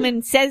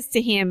Cogman says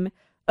to him,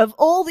 of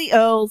all the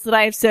Earls that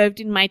I have served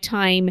in my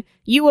time,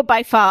 you are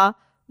by far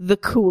the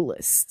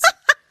coolest.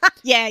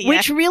 Yeah, yeah.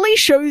 Which really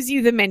shows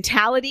you the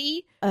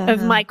mentality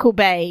of Michael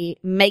Bay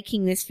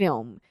making this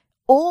film.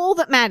 All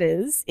that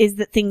matters is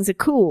that things are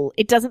cool.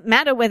 It doesn't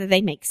matter whether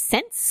they make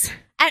sense.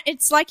 And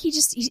it's like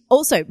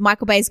also,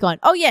 Michael Bay's gone,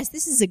 oh yes,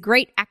 this is a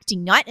great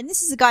acting night, and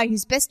this is a guy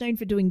who's best known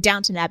for doing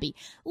Downton Abbey.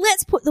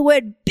 Let's put the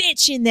word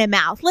bitch in their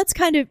mouth. Let's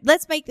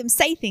make them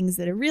say things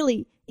that are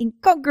really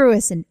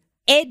incongruous and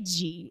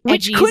edgy.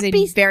 Which Edgy could is in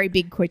be very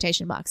big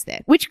quotation marks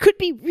there. Which could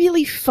be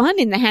really fun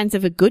in the hands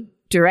of a good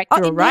director or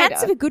In the writer.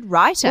 hands of a good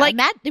writer, Like-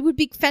 Matt, it would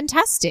be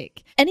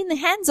fantastic. And in the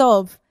hands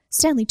of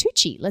Stanley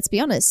Tucci, let's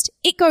be honest,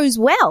 it goes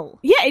well.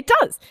 Yeah, it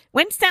does.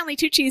 When Stanley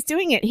Tucci is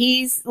doing it,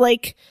 he's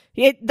like,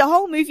 the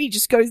whole movie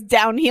just goes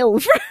downhill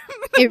from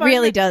the It really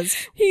moment does.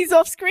 he's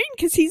off screen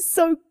because he's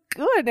so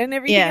good and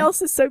everything Yeah.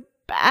 else is so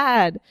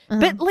bad. Uh-huh.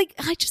 But like,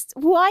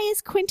 why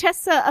is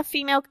Quintessa a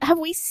female? Have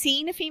we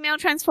seen a female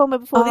Transformer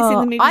before this in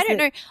the movie? I don't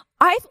know.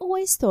 I've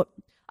always thought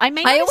I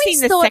may not have always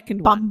seen the thought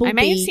second one. I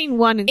may have Bumblebee- seen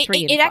 1 and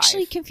 3 and it 5.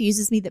 actually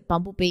confuses me that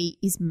Bumblebee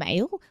is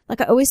male. Like,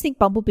 I always think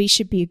Bumblebee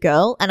should be a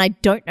girl, and I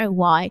don't know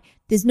why.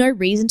 There's no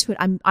reason to it.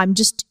 I'm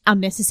just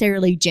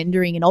unnecessarily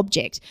gendering an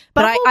object.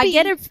 But I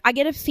Bumblebee- I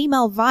get a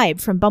female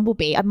vibe from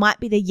Bumblebee. It might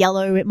be the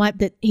yellow. It might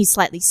be that he's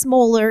slightly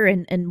smaller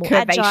and more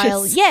Curvaceous.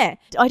 agile. Yeah.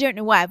 I don't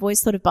know why. I've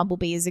always thought of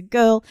Bumblebee as a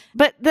girl.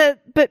 But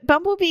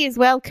Bumblebee as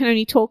well can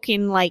only talk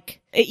in like,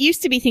 it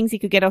used to be things he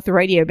could get off the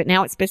radio, but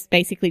now it's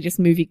basically just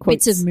movie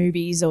quotes. Bits of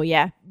movies or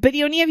yeah. But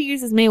he only ever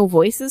uses male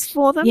voices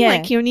for them. Yeah.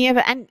 Like he only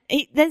ever, and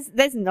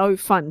there's no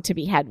fun to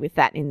be had with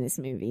that in this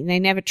movie. They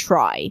never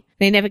try.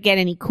 They never get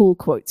any cool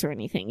quotes or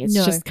anything. It's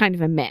No. just kind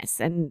of a mess.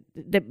 And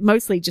they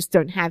mostly just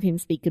don't have him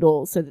speak at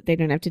all so that they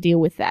don't have to deal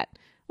with that.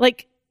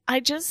 Like,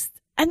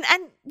 and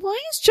why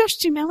is Josh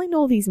Duhamel in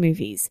all these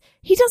movies?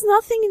 He does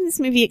nothing in this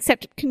movie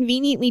except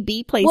conveniently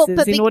be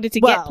places in order to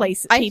get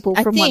people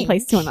from one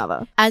place to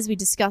another. As we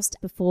discussed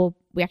before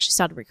we actually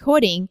started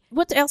recording,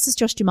 what else has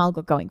Josh Duhamel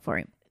got going for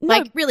him? No.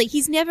 Like, really,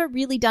 he's never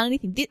really done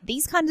anything.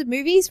 These kinds of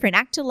movies, for an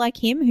actor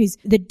like him, who's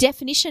the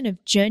definition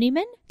of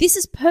journeyman, this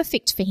is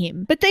perfect for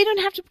him. But they don't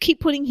have to keep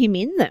putting him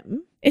in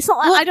them. It's not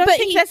like, Well, I don't but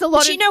think there's a lot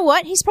but of... you know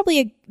what? He's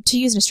probably, to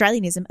use an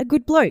Australianism, a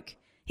good bloke.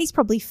 He's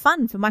probably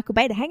fun for Michael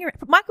Bay to hang around.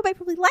 Michael Bay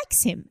probably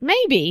likes him.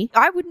 Maybe.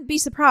 I wouldn't be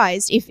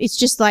surprised if it's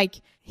just like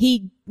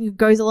he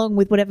goes along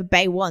with whatever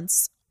Bay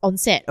wants on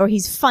set, or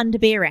he's fun to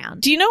be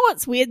around. Do you know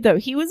what's weird though?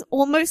 He was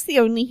almost the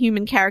only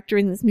human character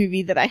in this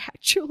movie that I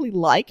actually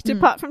liked,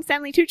 apart from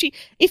Stanley Tucci,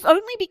 if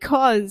only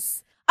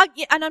because...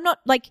 Yeah, and I'm not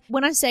like,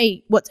 when I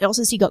say what else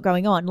has he got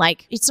going on,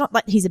 like, it's not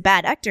like he's a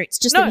bad actor. It's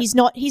just No.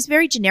 that he's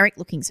very generic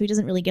looking, so he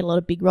doesn't really get a lot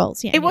of big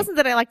roles. Yeah, It wasn't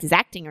that I liked his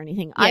acting or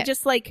anything. I Yeah.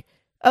 just like,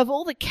 of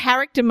all the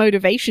character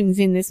motivations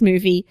in this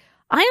movie,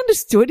 I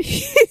understood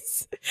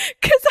his,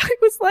 because I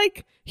was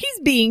like, he's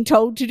being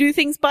told to do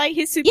things by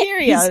his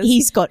superiors.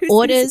 he's got Who's-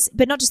 orders,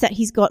 but not just that.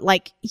 He's got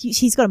like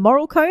he's got a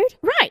moral code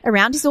Right.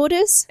 around his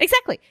orders.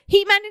 Exactly.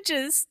 He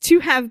manages to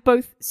have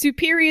both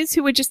superiors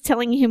who are just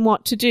telling him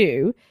what to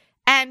do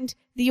and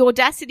the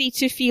audacity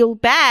to feel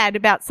bad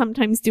about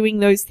sometimes doing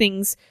those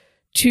things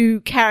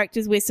to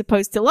characters we're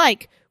supposed to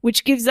like,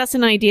 which gives us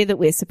an idea that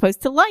we're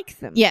supposed to like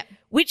them. Yeah.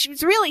 Which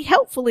was really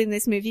helpful in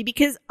this movie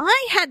because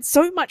I had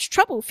so much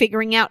trouble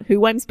figuring out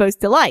who I'm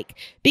supposed to like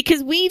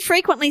because we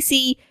frequently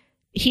see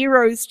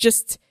heroes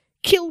just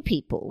kill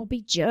people. Or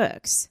be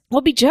jerks.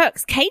 Or be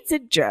jerks. Kate's a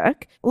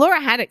jerk.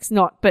 Laura Haddock's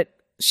not, but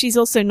she's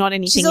also not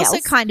anything She's also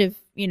else. kind of,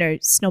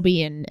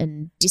 snobby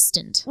and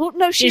distant. Well,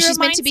 no, she Yeah, she's reminds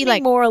meant to be me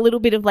like- more a little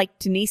bit of like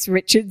Denise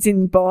Richards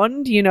in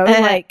Bond,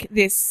 like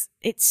this,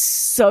 it's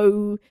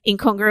so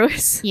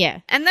incongruous.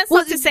 Yeah. And that's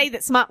Well, not to say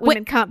that smart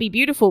women can't be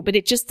beautiful, but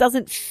it just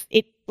doesn't,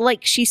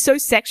 she's so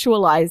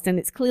sexualized and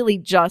it's clearly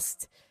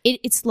just.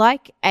 It's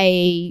like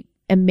a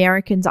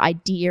American's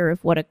idea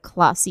of what a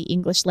classy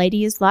English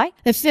lady is like.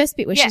 The first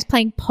bit where Yeah. she's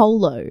playing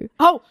polo.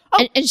 Oh,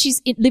 And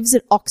it lives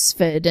at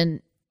Oxford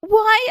and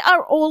why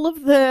are all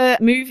of the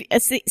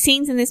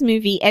scenes in this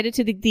movie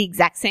edited the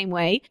exact same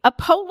way? A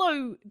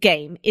polo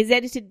game is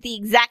edited the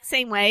exact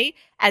same way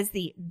as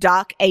the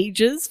Dark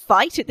Ages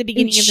fight at the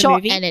beginning of the shot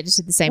movie. and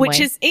edited the same way. Which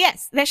is,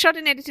 yes, they're shot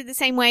and edited the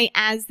same way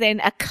as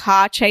then a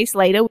car chase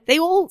later. They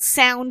all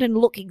sound and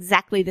look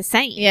exactly the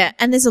same. Yeah,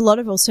 and there's a lot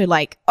of also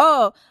like,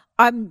 oh,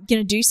 I'm going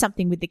to do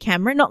something with the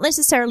camera, not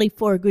necessarily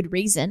for a good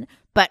reason,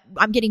 but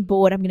I'm getting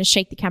bored, I'm going to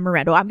shake the camera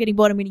around, or I'm getting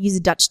bored, I'm going to use a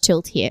Dutch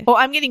tilt here. Or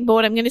I'm getting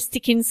bored, I'm going to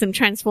stick in some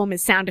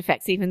Transformers sound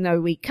effects, even though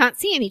we can't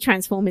see any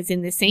Transformers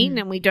in this scene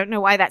and we don't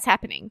know why that's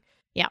happening.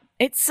 Yeah.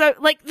 It's so,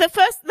 like,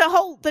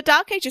 the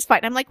Dark Ages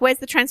fight, I'm like, where's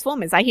the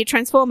Transformers? I hear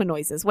Transformer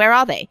noises. Where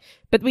are they?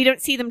 but we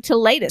don't see them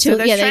till later. Till- so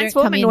those yeah, they don't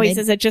Transformer come in,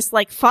 noises are just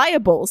like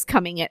fireballs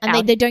coming at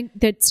And they don't,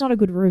 it's not a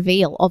good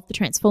reveal of the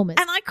Transformers.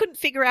 And I couldn't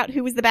figure out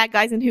who was the bad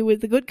guys and who was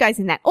the good guys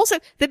in that. Also,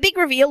 the big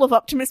reveal of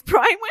Optimus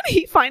Prime when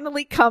he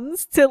finally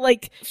comes to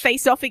like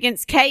face off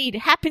against Cade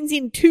happens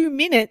in 2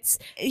 minutes.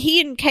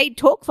 He and Cade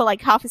talk for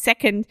like half a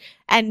second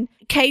and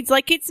Cade's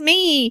like, it's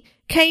me,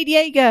 Cade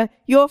Yeager,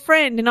 your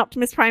friend. And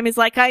Optimus Prime is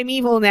like, I'm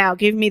evil now,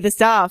 give me the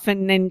staff.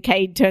 And then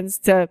Cade turns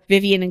to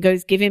Vivian and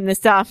goes, give him the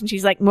staff. And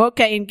she's like,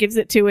 okay, and gives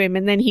it to him.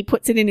 And then he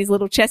puts it in his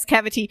little chest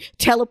cavity,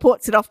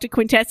 teleports it off to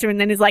Quintessa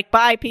and then is like,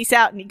 bye, peace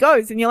out. And he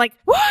goes and you're like,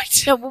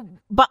 what? No, well,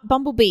 but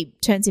Bumblebee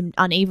turns him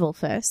unevil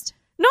first.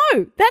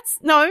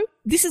 No,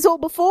 this is all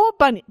before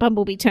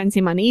Bumblebee turns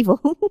him unevil.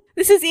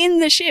 This is in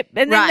the ship.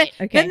 And then, Right,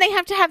 okay. then they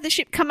have to have the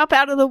ship come up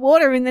out of the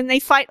water and then they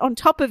fight on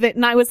top of it.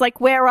 And I was like,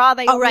 where are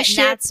they Oh, on right, the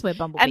ship? that's where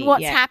Bumblebee, And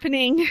what's yeah.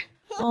 happening?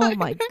 Oh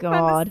my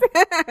God.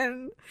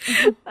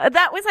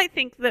 That was, I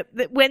think, that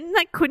when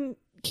I couldn't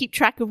keep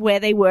track of where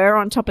they were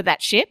on top of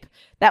that ship,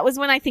 that was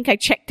when I think I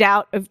checked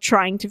out of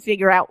trying to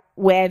figure out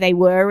where they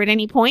were at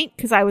any point.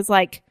 Cause I was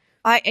like,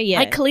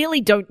 I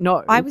clearly don't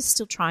know. I was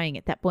still trying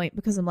at that point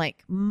because I'm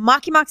like,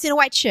 Marky Mark's in a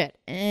white shirt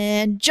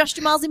and Josh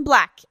Jamal's in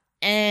black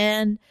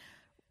and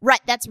right,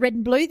 that's red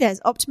and blue.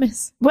 There's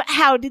Optimus. But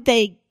how did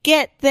they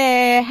get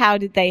there? How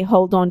did they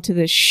hold on to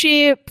the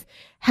ship?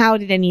 How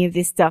did any of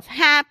this stuff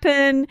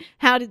happen?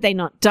 How did they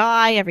not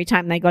die every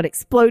time they got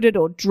exploded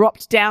or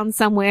dropped down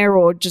somewhere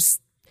or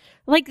just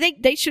like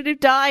they should have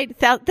died.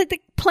 The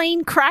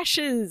plane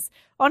crashes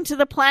onto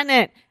the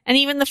planet and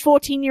even the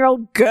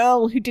 14-year-old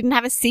girl who didn't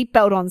have a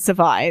seatbelt on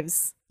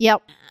survives.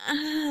 Yep.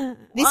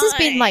 This has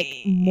been like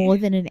more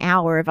than an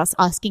hour of us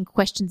asking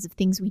questions of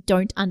things we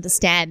don't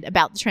understand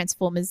about the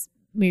Transformers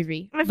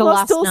movie. I've the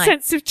lost last all night.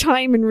 sense of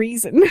time and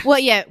reason. Well,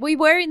 yeah, we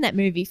were in that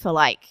movie for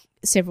like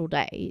several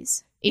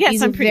days. It Yes,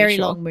 is I'm a pretty very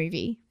sure. long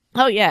movie.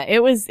 Oh yeah,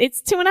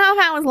 it's 2.5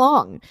 hours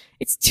long.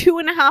 It's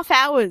 2.5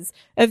 hours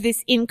of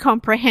this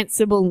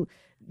incomprehensible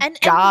And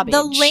garbage.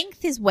 the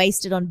length is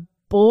wasted on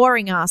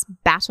boring ass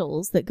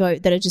battles that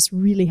are just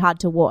really hard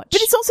to watch.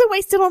 But it's also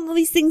wasted on all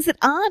these things that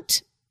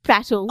aren't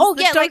battles. oh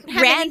that yeah, don't like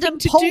have random anything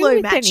to do polo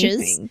with matches.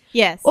 anything.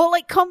 Yes. Or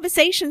like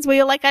conversations where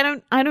you're like, I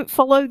don't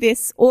follow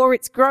this, or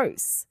it's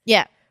gross.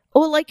 yeah.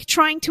 Or like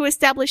trying to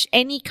establish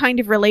any kind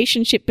of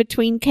relationship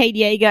between Cade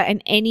Yeager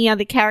and any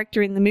other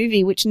character in the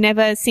movie, which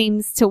never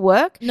seems to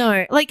work.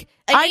 No. Like,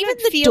 And I even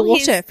don't the feel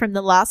daughter his- from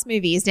the last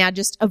movie is now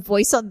just a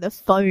voice on the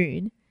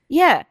phone.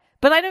 Yeah,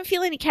 but I don't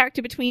feel any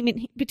character between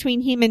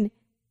him and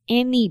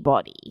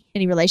anybody.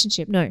 Any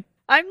relationship? No.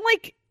 I'm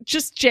like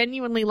just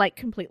genuinely like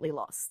completely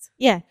lost.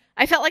 Yeah.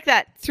 I felt like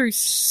that through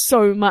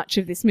so much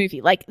of this movie.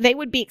 Like, they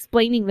would be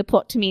explaining the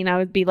plot to me and I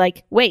would be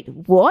like, wait,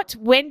 what?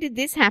 When did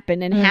this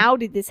happen? And how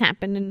did this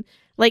happen? And,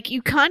 like,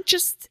 you can't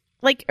just,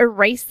 like,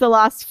 erase the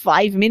last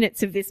 5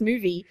 minutes of this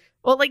movie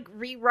or, like,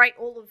 rewrite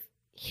all of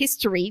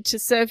history to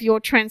serve your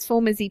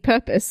Transformers-y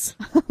purpose.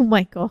 Oh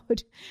my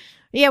God.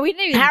 Yeah, we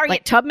didn't even Harriet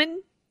like,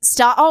 Tubman?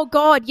 oh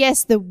God,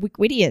 yes, the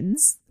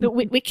Wickwittians. The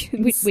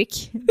Witwickens.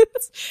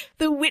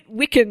 The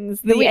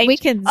Witwickens.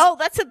 Witwickens. Oh,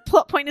 that's a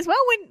plot point as well.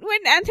 When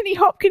Anthony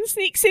Hopkins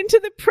sneaks into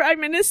the Prime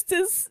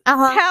Minister's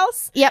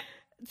house. Yep.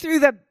 Through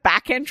the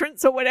back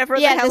entrance or whatever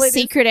the Yeah, hell the it is.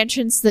 secret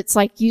entrance that's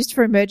like used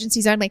for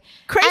emergencies only.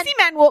 Crazy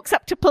man walks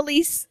up to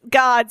police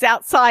guards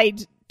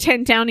outside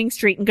 10 Downing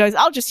Street and goes,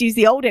 I'll just use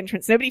the old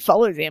entrance. Nobody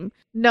follows him.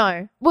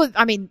 No. Well,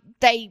 I mean,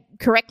 they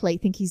correctly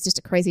think he's just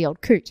a crazy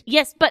old coot.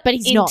 Yes, but But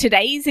he's in not.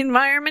 today's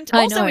environment, I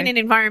also know. in an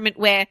environment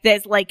where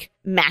there's like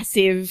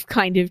massive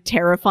kind of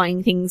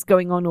terrifying things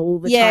going on all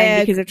the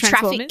time because of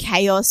Transformers. traffic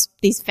chaos,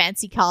 these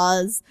fancy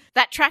cars.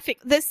 That traffic,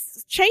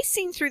 this chase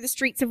scene through the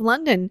streets of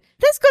London,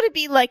 there's got to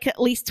be like at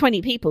least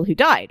 20 people who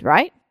died,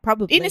 right?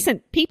 Probably.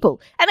 Innocent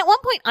people. And at one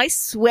point, I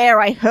swear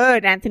I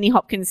heard Anthony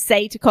Hopkins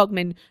say to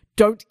Cogman,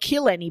 don't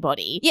kill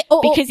anybody. Yeah,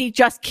 because he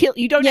just killed,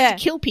 you don't Yeah. have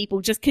to kill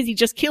people just because he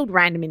just killed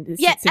random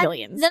innocent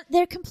civilians. And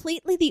they're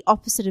completely the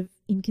opposite of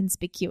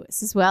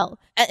inconspicuous as well.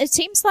 It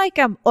seems like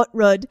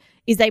Otrod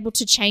is able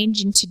to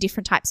change into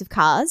different types of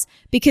cars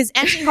because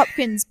Anthony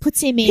Hopkins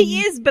puts him in. He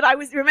is, but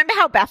remember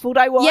how baffled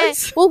I was?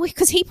 Yeah, well,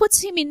 because he puts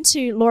him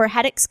into Laura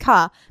Haddock's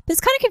car. But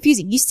it's kind of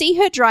confusing. You see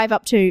her drive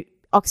up to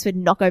Oxford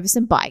and knock over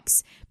some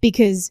bikes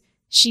because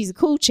she's a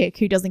cool chick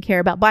who doesn't care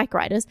about bike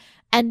riders.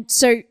 And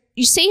so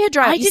you see her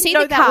drive, I you didn't see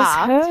know the that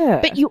car, was her.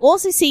 but you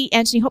also see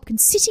Anthony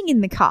Hopkins sitting in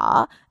the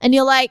car and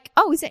you're like,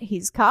 oh, is that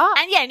his car?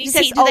 And yeah, and he Does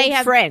says, do they "Old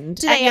have, friend."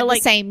 Do And they you're have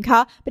like- the same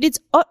car? But it's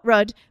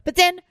Otrod. But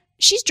then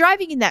she's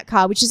driving in that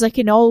car, which is like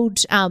an old,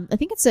 I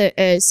think it's a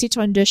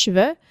Citroën de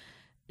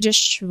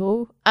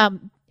Chevaux.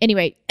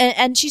 Anyway,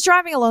 and she's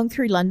driving along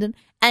through London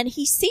and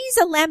he sees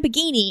a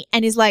Lamborghini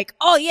and is like,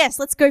 oh yes,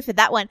 let's go for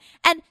that one.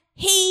 And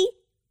he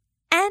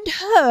and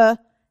her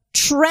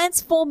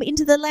transform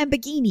into the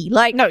Lamborghini.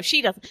 Like, No,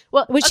 she doesn't.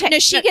 Well, which, okay,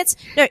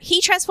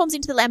 he transforms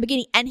into the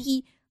Lamborghini and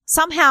he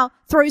somehow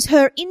throws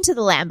her into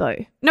the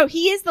Lambo. No,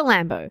 he is the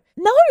Lambo.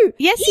 No.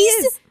 Yes, he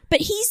he's is.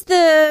 But he's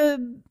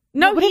the,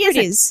 No, whatever he it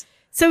isn't. is.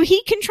 So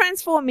he can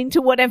transform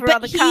into whatever But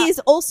other he car. is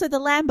also the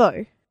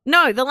Lambo.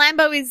 No, the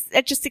Lambo is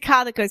just a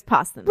car that goes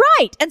past them.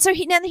 Right. And so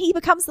now he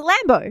becomes the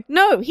Lambo.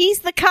 No, he's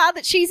the car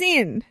that she's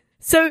in.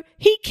 So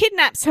he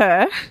kidnaps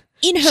her.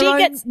 In her She own,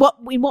 gets-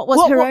 what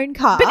was her own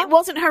car? But it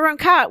wasn't her own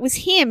car. It was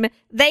him.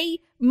 They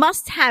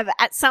must have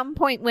at some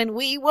point when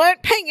we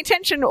weren't paying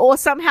attention or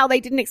somehow they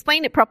didn't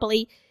explain it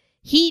properly.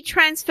 He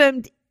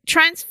transformed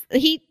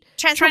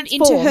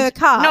into her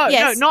car. No,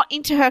 Yes. no, not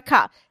into her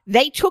car.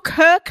 They took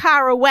her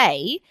car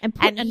away And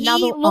put he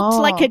another- looked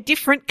like a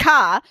different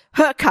car,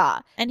 her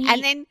car. And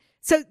then,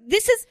 so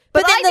this is,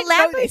 But I then didn't the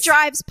know Lambo this.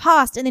 drives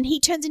past and then he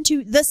turns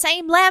into the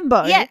same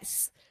Lambo.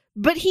 Yes.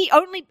 But he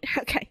only,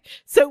 okay.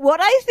 So what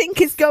I think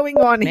is going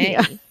on here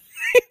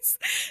is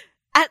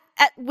at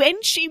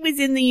when she was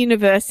in the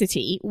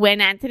university, when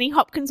Anthony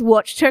Hopkins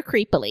watched her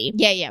creepily,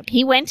 Yeah.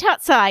 he went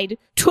outside,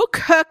 took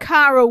her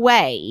car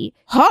away,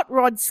 Hot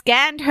Rod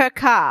scanned her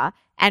car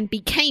and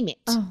became it.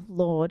 Oh,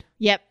 Lord.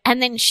 Yep.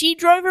 And then she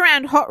drove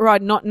around Hot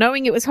Rod not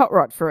knowing it was Hot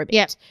Rod for a bit.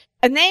 Yep.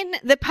 And then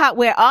the part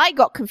where I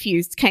got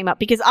confused came up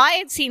because I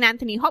had seen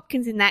Anthony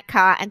Hopkins in that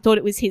car and thought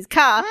it was his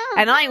car.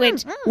 And I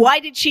went, why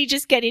did she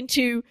just get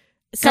into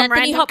some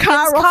Anthony random Hopkins'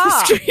 car off the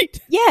car.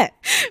 street? Yeah.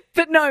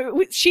 But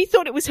no, she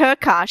thought it was her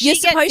car. She You're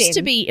gets supposed to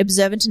in. be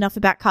observant enough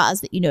about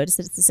cars that you notice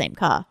that it's the same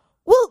car.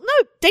 Well,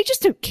 no, they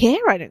just don't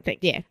care, I don't think.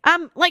 Yeah.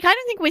 Like, I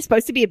don't think we're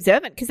supposed to be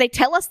observant because they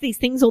tell us these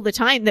things all the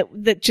time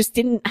that just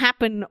didn't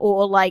happen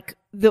or like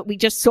that we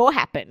just saw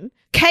happen.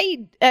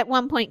 Cade at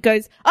one point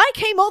goes, I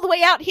came all the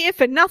way out here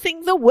for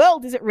nothing. The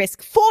world is at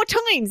risk 4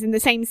 times in the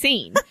same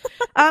scene.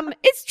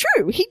 It's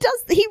true. He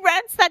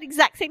rants that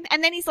exact same,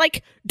 and then he's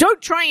like,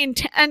 don't try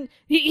and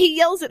he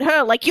yells at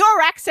her, like,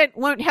 your accent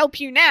won't help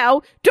you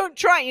now. Don't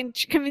try and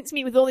convince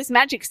me with all this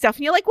magic stuff.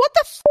 And you're like, what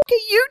the fuck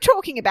are you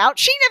talking about?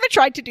 She never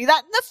tried to do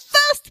that in the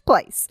first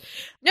place.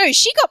 No,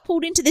 she got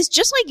pulled into this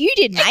just like you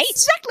did, mate.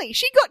 Exactly.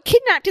 She got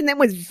kidnapped and then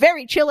was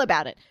very chill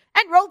about it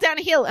and rolled down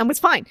a hill and was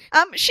fine.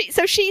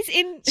 She's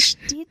in, She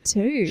did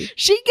too.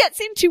 she gets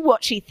into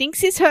what she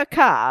thinks is her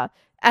car.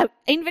 An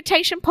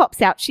invitation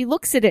pops out. She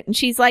looks at it and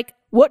she's like,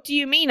 what do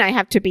you mean I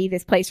have to be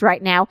this place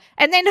right now?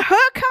 And then her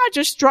car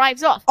just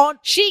drives off.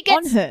 She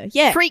gets On her,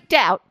 yeah. freaked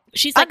out.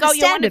 She's like, oh,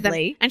 you're one of them.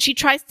 Understandably. And she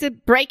tries to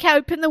break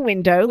open the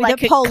window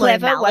like a a polo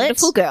clever, mallet.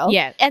 wonderful girl.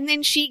 Yeah. And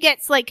then she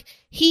gets like,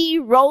 he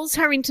rolls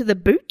her into the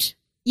boot.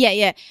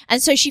 Yeah.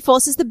 And so she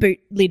forces the boot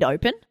lid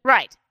open.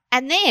 Right.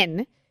 And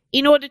then,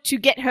 in order to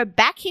get her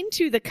back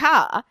into the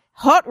car,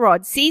 Hot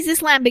Rod sees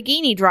this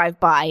Lamborghini drive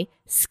by,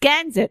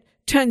 scans it,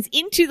 turns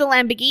into the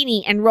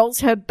Lamborghini and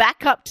rolls her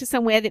back up to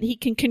somewhere that he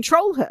can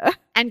control her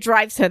and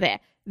drives her there.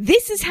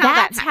 This is how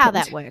That's that how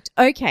happened. that worked.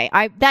 Okay,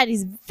 that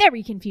is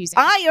very confusing.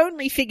 I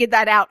only figured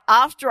that out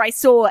after I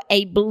saw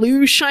a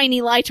blue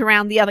shiny light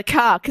around the other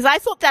car because I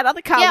thought that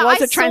other car was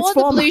a I transformer.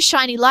 saw the blue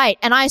shiny light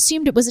and I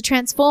assumed it was a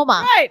transformer.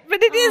 Right,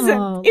 but it isn't.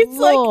 Oh, It's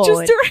Lord.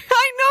 like just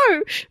I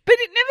know, but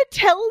it never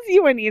tells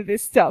you any of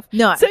this stuff.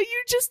 No. So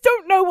you just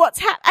don't know what's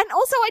happening. And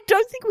also, I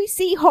don't think we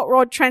see Hot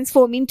Rod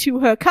transform into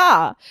her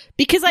car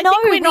because I No,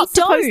 think we're we not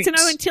supposed to don't.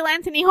 know until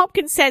Anthony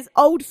Hopkins says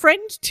old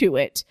friend to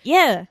it.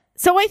 Yeah.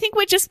 So I think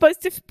we're just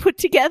supposed to put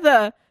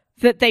together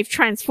that they've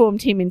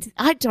transformed him into,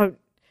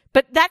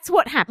 but that's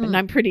what happened,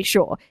 I'm pretty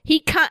sure. He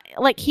can't,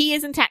 like, he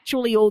isn't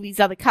actually all these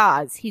other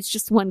cars. He's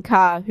just one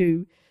car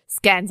who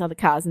scans other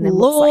cars and then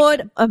looks like Lord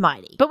them.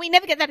 Almighty. But we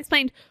never get that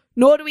explained,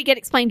 nor do we get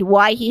explained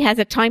why he has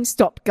a time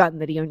stop gun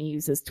that he only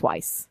uses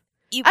twice.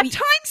 A time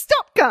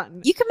stop gun!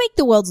 You can make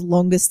the world's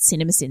longest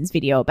CinemaSins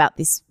video about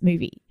this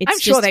movie. It's I'm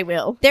sure just- they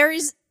will. There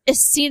is a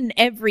sin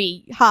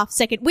every half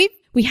second.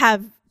 We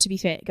have, to be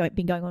fair,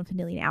 been going on for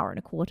nearly an hour and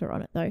a quarter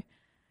on it though.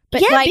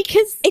 But Yeah, like,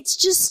 because- it's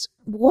just,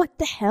 what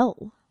the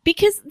hell?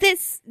 Because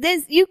there's,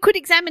 you could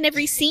examine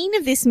every scene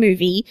of this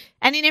movie,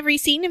 and in every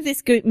scene of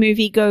this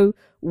movie go,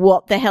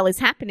 what the hell is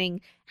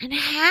happening? And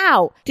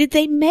how did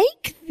they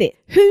make this?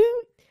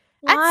 Who?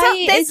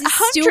 Why there's is it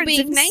still hundreds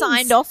of being names.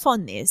 signed off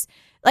on this?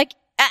 Like,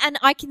 and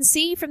I can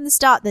see from the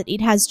start that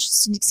it has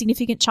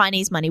significant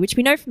Chinese money, which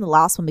we know from the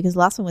last one because the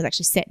last one was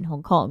actually set in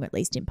Hong Kong, at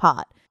least in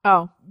part.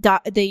 Oh,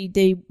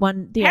 The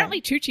one,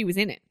 apparently Tucci was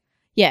in it.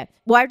 yeah.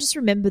 Well, I just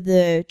remember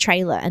the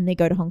trailer and they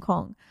go to Hong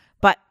Kong,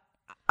 but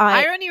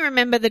I only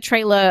remember the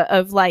trailer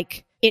of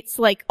like, it's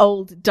like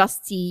old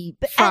dusty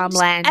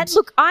farmland. And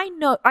look, I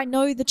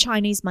know the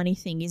Chinese money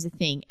thing is a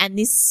thing, and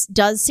this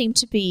does seem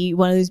to be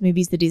one of those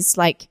movies that is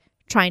like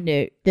trying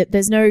to, that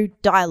there's no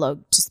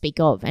dialogue to speak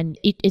of, and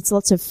it's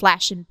lots of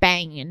flash and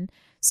bang and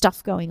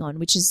stuff going on,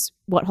 which is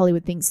what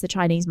Hollywood thinks the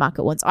Chinese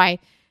market wants. I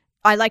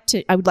would like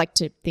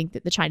to think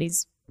that the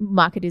Chinese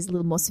market is a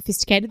little more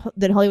sophisticated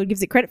than Hollywood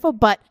gives it credit for,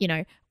 but you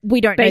know, we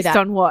don't know based that.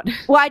 on what?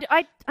 Well,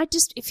 I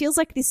just, it feels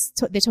like this,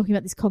 they're talking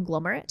about this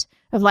conglomerate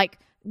of like,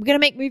 we're going to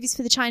make movies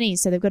for the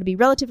Chinese, so they've got to be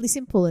relatively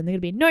simple and they're going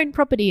to be a known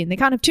property and they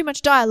can't have too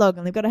much dialogue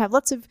and they've got to have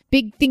lots of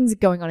big things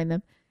going on in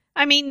them.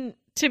 I mean,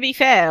 to be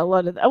fair, a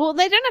lot of, they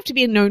don't have to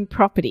be a known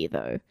property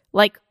though.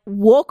 Like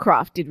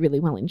Warcraft did really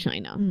well in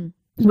China,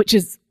 which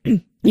is, it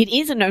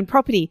is a known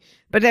property,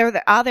 but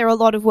are there a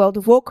lot of World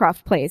of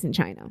Warcraft players in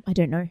China? I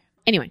don't know.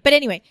 Anyway. But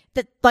anyway,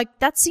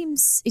 that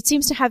seems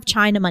to have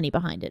China money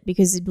behind it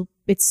because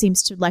it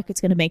seems to like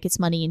it's going to make its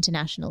money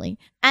internationally.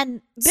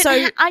 And But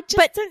so I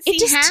just don't see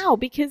how,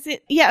 because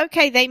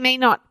okay, they may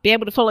not be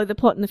able to follow the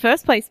plot in the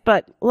first place,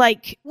 but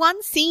like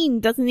one scene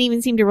doesn't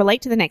even seem to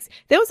relate to the next.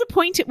 There was a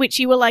point at which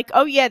you were like,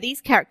 oh yeah,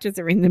 these characters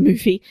are in the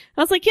movie.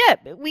 I was like, yeah,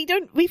 but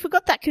we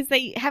forgot that because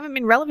they haven't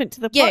been relevant to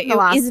the plot in the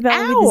last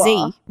Isabella hour. with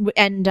the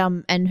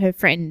Z and her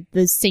friend,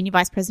 the senior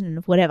vice president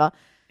of whatever.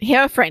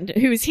 Her friend,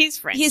 who is his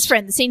friend. His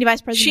friend, the senior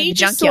vice president She of the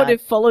just junkyard. sort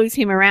of follows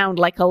him around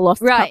like a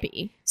lost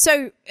puppy.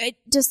 So it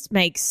just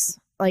makes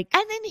like...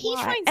 And then he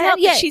Why? finds And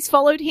out yeah. that she's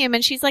followed him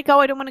and she's like, oh,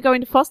 I don't want to go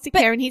into foster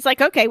care. And he's like,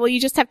 okay, well, you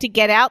just have to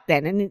get out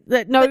then.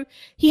 And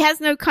he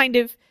has no kind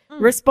of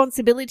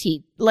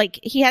responsibility. Like,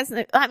 he has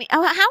no, I mean,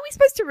 how are we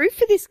supposed to root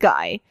for this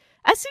guy?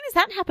 As soon as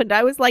that happened,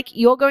 I was like,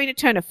 you're going to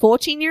turn a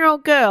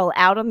 14-year-old girl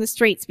out on the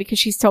streets because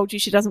she's told you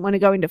she doesn't want to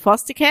go into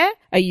foster care?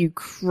 Are you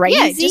crazy?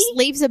 Yeah, just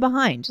leaves her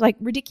behind. Like,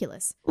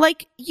 ridiculous.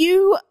 Like,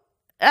 you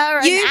are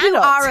an You who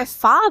adult. are a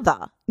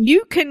father.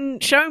 You can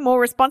show more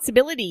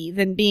responsibility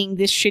than being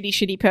this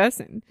shitty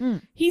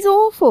person. He's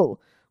awful.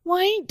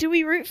 Why do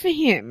we root for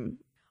him?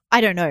 I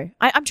don't know.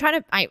 I'm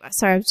trying to...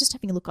 Sorry, I was just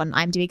having a look on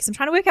IMDb because I'm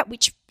trying to work out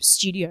which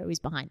studio is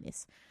behind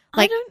this.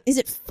 Like, is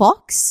it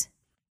Fox?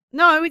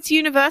 No, it's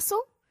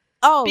Universal.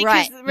 Oh,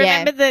 Because right.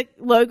 remember the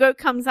logo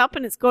comes up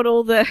and it's got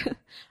all the...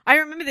 I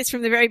remember this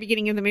from the very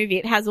beginning of the movie.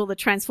 It has all the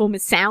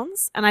Transformers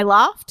sounds and I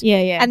laughed.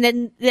 Yeah, yeah. And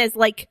then there's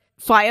like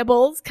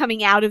fireballs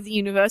coming out of the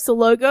Universal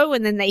logo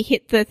and then they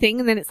hit the thing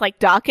and then it's like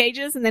Dark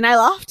Ages and then I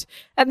laughed.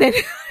 And then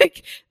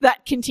like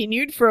that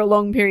continued for a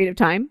long period of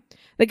time.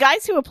 The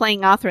guys who were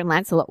playing Arthur and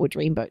Lancelot were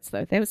dreamboats,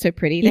 though. They were so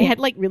pretty. They Yeah. had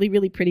like really,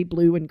 really pretty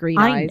blue and green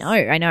eyes.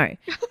 I know.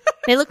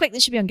 They look like they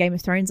should be on Game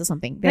of Thrones or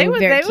something. They were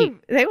very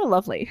cute. They were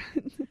lovely.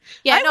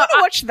 Yeah, I no, want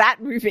to watch that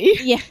movie.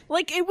 Yeah.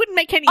 Like, it wouldn't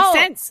make any Oh,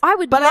 sense. I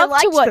would but I love to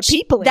liked the watch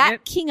people in that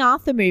it. King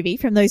Arthur movie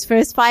from those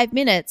first 5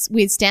 minutes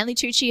with Stanley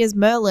Tucci as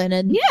Merlin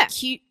and Yeah.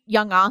 cute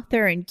young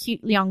Arthur and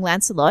cute young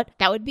Lancelot.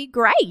 That would be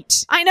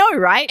great. I know,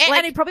 right?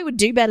 And it probably would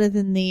do better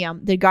than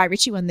the Guy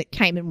Ritchie one that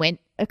came and went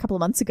a couple of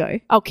months ago.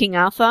 Oh, King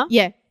Arthur?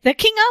 Yeah. The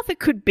King Arthur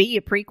could be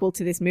a prequel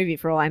to this movie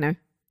for all I know.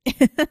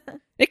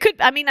 It could,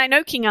 I mean, I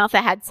know King Arthur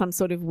had some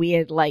sort of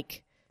weird,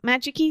 like,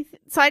 magic-y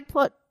side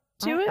plot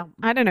to it.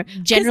 I don't know.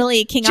 Generally,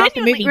 a King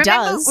Arthur movie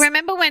does.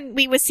 Remember when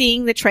we were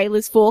seeing the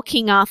trailers for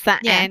King Arthur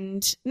Yeah.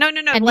 and... No,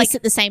 and like, this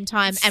at the same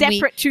time.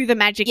 separate to the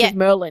magic Yeah. of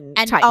Merlin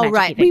And type oh magic-y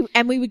right,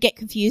 thing. we would get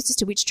confused as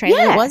to which trailer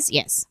Yeah. it was.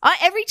 Yes,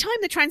 Every time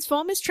the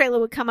Transformers trailer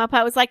would come up,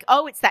 I was like,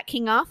 oh, it's that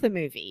King Arthur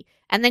movie.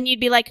 And then you'd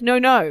be like,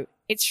 no,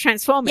 it's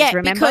Transformers, yeah,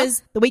 remember?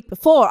 because the week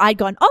before I'd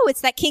gone, oh, it's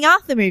that King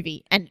Arthur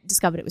movie, and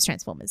discovered it was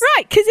Transformers.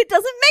 Right, because it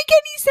doesn't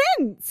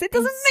make any sense. It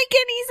doesn't make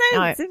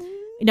any sense.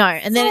 No,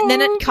 and then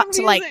So it cut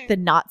to like confusing. the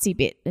Nazi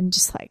bit, and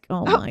just like,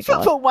 oh my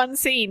god, For one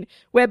scene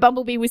where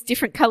Bumblebee was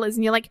different colors,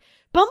 and you're like,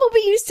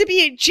 Bumblebee used to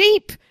be a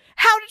Jeep.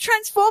 How do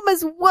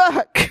Transformers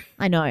work?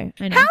 I know.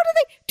 How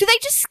do they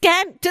just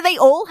scan? Do they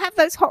all have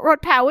those hot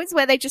rod powers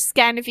where they just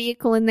scan a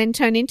vehicle and then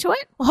turn into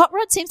it? Well, Hot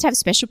Rod seems to have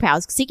special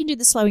powers because he can do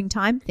the slowing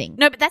time thing.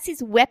 No, but that's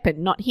his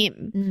weapon, not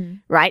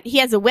him. Right? He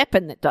has a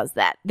weapon that does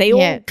that. They Yeah.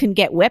 all can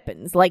get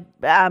weapons. Like,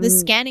 The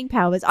scanning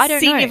powers, I don't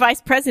Senior know. Vice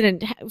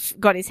President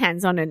got his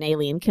hands on an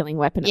alien killing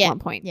weapon Yeah, at one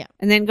point. yeah.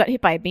 And then got hit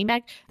by a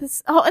beanbag.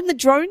 And the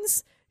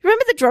drones.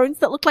 Remember the drones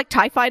that looked like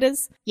TIE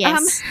fighters?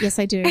 Yes, yes,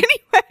 I do. Anyway,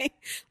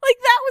 like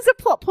that was a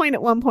plot point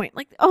at one point.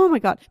 Like, oh my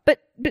God. But,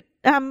 what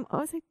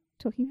was I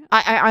talking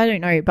about? I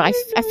don't know, but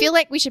I feel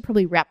like we should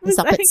probably wrap this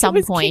up I at think some it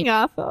was point. King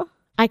Arthur.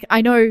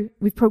 I know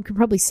we could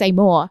probably say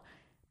more,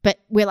 but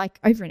we're like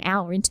over an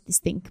hour into this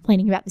thing,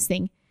 complaining about this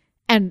thing,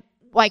 and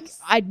like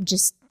I'm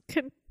just,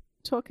 Can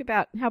talk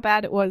about how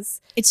bad it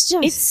was. it's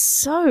just,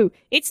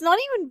 It's not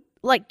even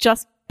like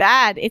just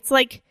bad. It's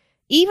like,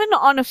 even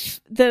on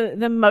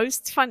the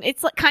most fun,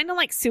 it's like kind of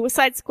like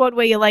Suicide Squad,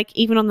 where you're like,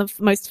 even on the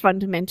most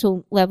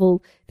fundamental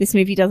level, this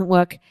movie doesn't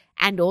work,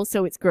 and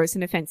also it's gross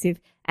and offensive,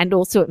 and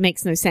also it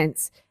makes no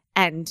sense,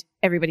 and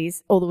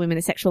all the women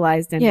are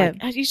sexualized, and Yeah.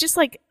 like, it's just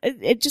like,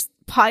 it just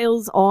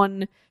piles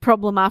on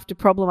problem after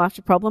problem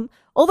after problem.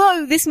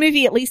 Although this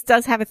movie at least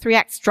does have a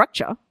 3-act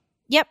structure.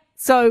 yep.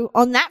 So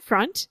on that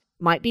front,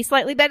 might be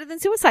slightly better than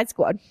Suicide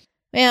Squad.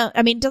 Well,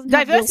 I mean, it doesn't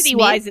have Will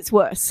Diversity-wise, Smith, it's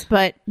worse.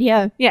 but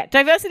yeah, Yeah,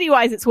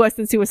 diversity-wise, it's worse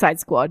than Suicide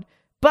Squad.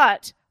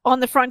 But on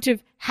the front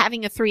of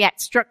having a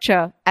 3-act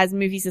structure, as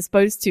movies are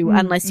supposed to,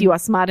 unless you are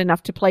smart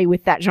enough to play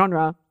with that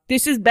genre,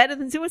 this is better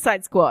than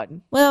Suicide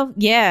Squad. well,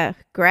 yeah,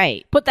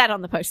 great. Put that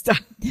on the poster.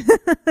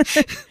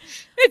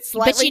 It's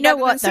slightly But you know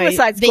better what, than though?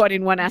 Suicide Squad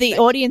in one aspect. The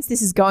audience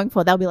this is going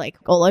for, they'll be like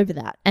all over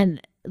that,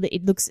 and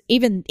it looks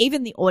even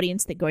the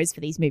audience that goes for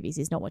these movies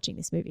is not watching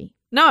this movie.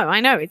 No, I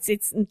know. It's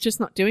just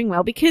not doing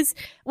well because,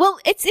 well,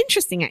 it's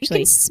interesting You actually.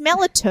 can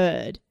smell a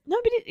turd. No,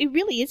 but it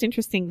really is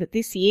interesting that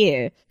this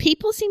year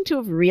people seem to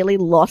have really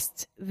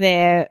lost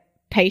their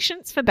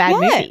patience for bad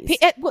movies.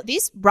 What,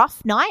 this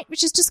Rough Night,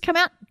 which has just come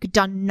out,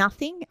 done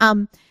nothing.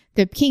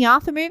 The King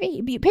Arthur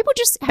movie. People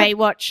just have,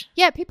 Baywatch.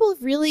 people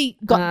have really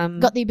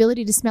got the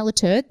ability to smell a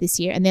turd this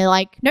year, and they're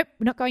like, nope,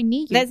 we're not going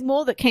near you. There's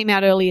more that came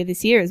out earlier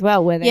this year as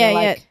well, where they're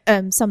like,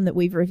 some that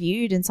we've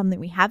reviewed and some that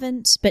we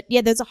haven't. But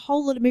yeah, there's a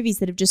whole lot of movies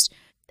that have just.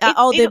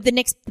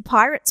 The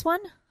Pirates one.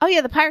 Oh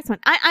yeah, the Pirates one.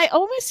 I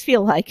almost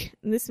feel like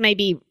this may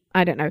be,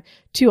 I don't know,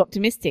 too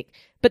optimistic,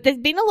 but there's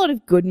been a lot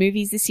of good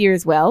movies this year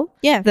as well.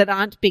 Yeah, that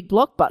aren't big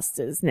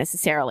blockbusters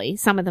necessarily.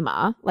 Some of them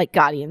are, like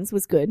Guardians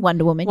was good.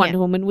 Wonder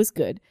Woman was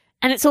good.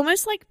 And it's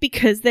almost like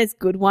because there's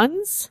good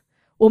ones,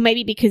 or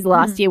maybe because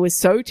last year was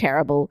so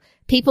terrible,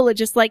 people are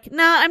just like,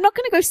 nah, I'm not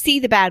going to go see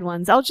the bad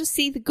ones. I'll just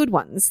see the good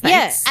ones.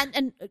 Thanks. Yeah,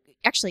 and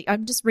actually,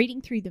 I'm just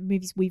reading through the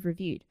movies we've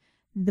reviewed.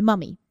 The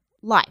Mummy,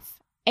 Life,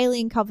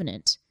 Alien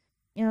Covenant.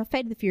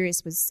 Fate of the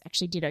Furious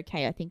actually did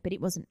okay, I think, but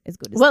it wasn't as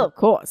good as of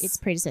course, its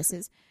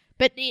predecessors.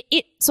 But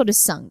it sort of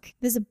sunk.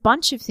 There's a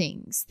bunch of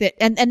things that,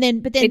 but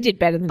then it did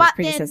better than its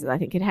predecessors. I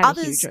think it had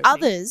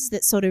others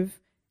that sort of,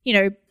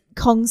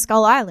 Kong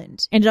Skull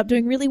Island ended up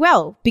doing really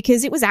well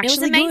because it was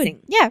actually amazing.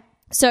 Good. Yeah.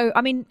 So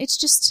I mean,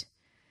 it's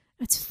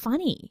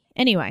funny.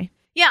 Anyway.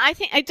 Yeah, I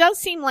think it does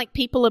seem like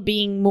people are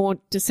being more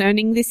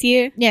discerning this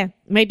year. Yeah.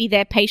 Maybe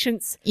their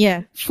patience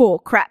for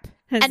crap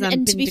has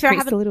and to be fair,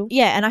 a little.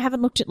 Yeah, and I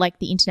haven't looked at like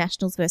the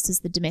internationals versus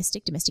the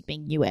domestic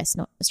being US,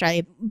 not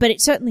Australia, but it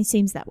certainly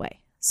seems that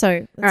way.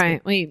 So all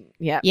right,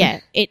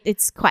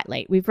 it's quite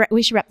late.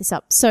 We should wrap this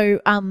up. So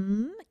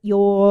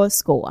your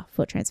score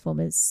for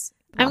Transformers.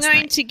 I'm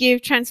going to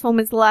give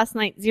Transformers Last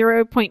Night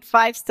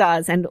 0.5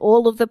 stars, and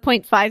all of the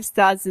 0.5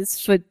 stars is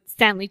for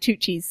Stanley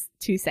Tucci's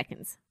 2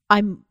 seconds.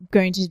 I'm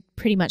going to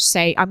pretty much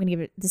say I'm going to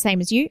give it the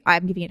same as you.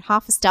 I'm giving it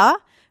half a star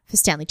for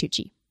Stanley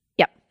Tucci.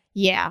 Yep.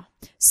 Yeah.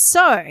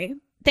 So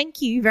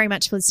thank you very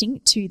much for listening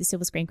to the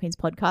Silver Screen Queens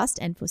podcast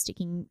and for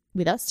sticking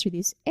with us through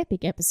this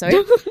epic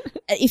episode.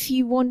 If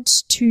you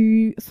want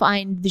to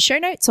find the show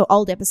notes or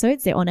old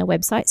episodes, they're on our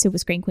website,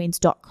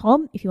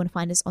 silverscreenqueens.com. If you want to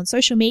find us on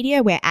social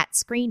media, we're at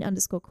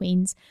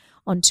 @screen_queens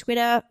on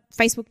Twitter,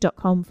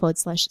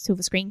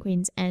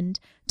 facebook.com/silverscreenqueens and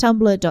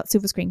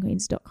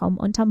tumblr.silverscreenqueens.com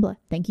on Tumblr.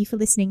 Thank you for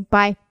listening.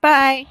 Bye.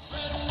 Bye.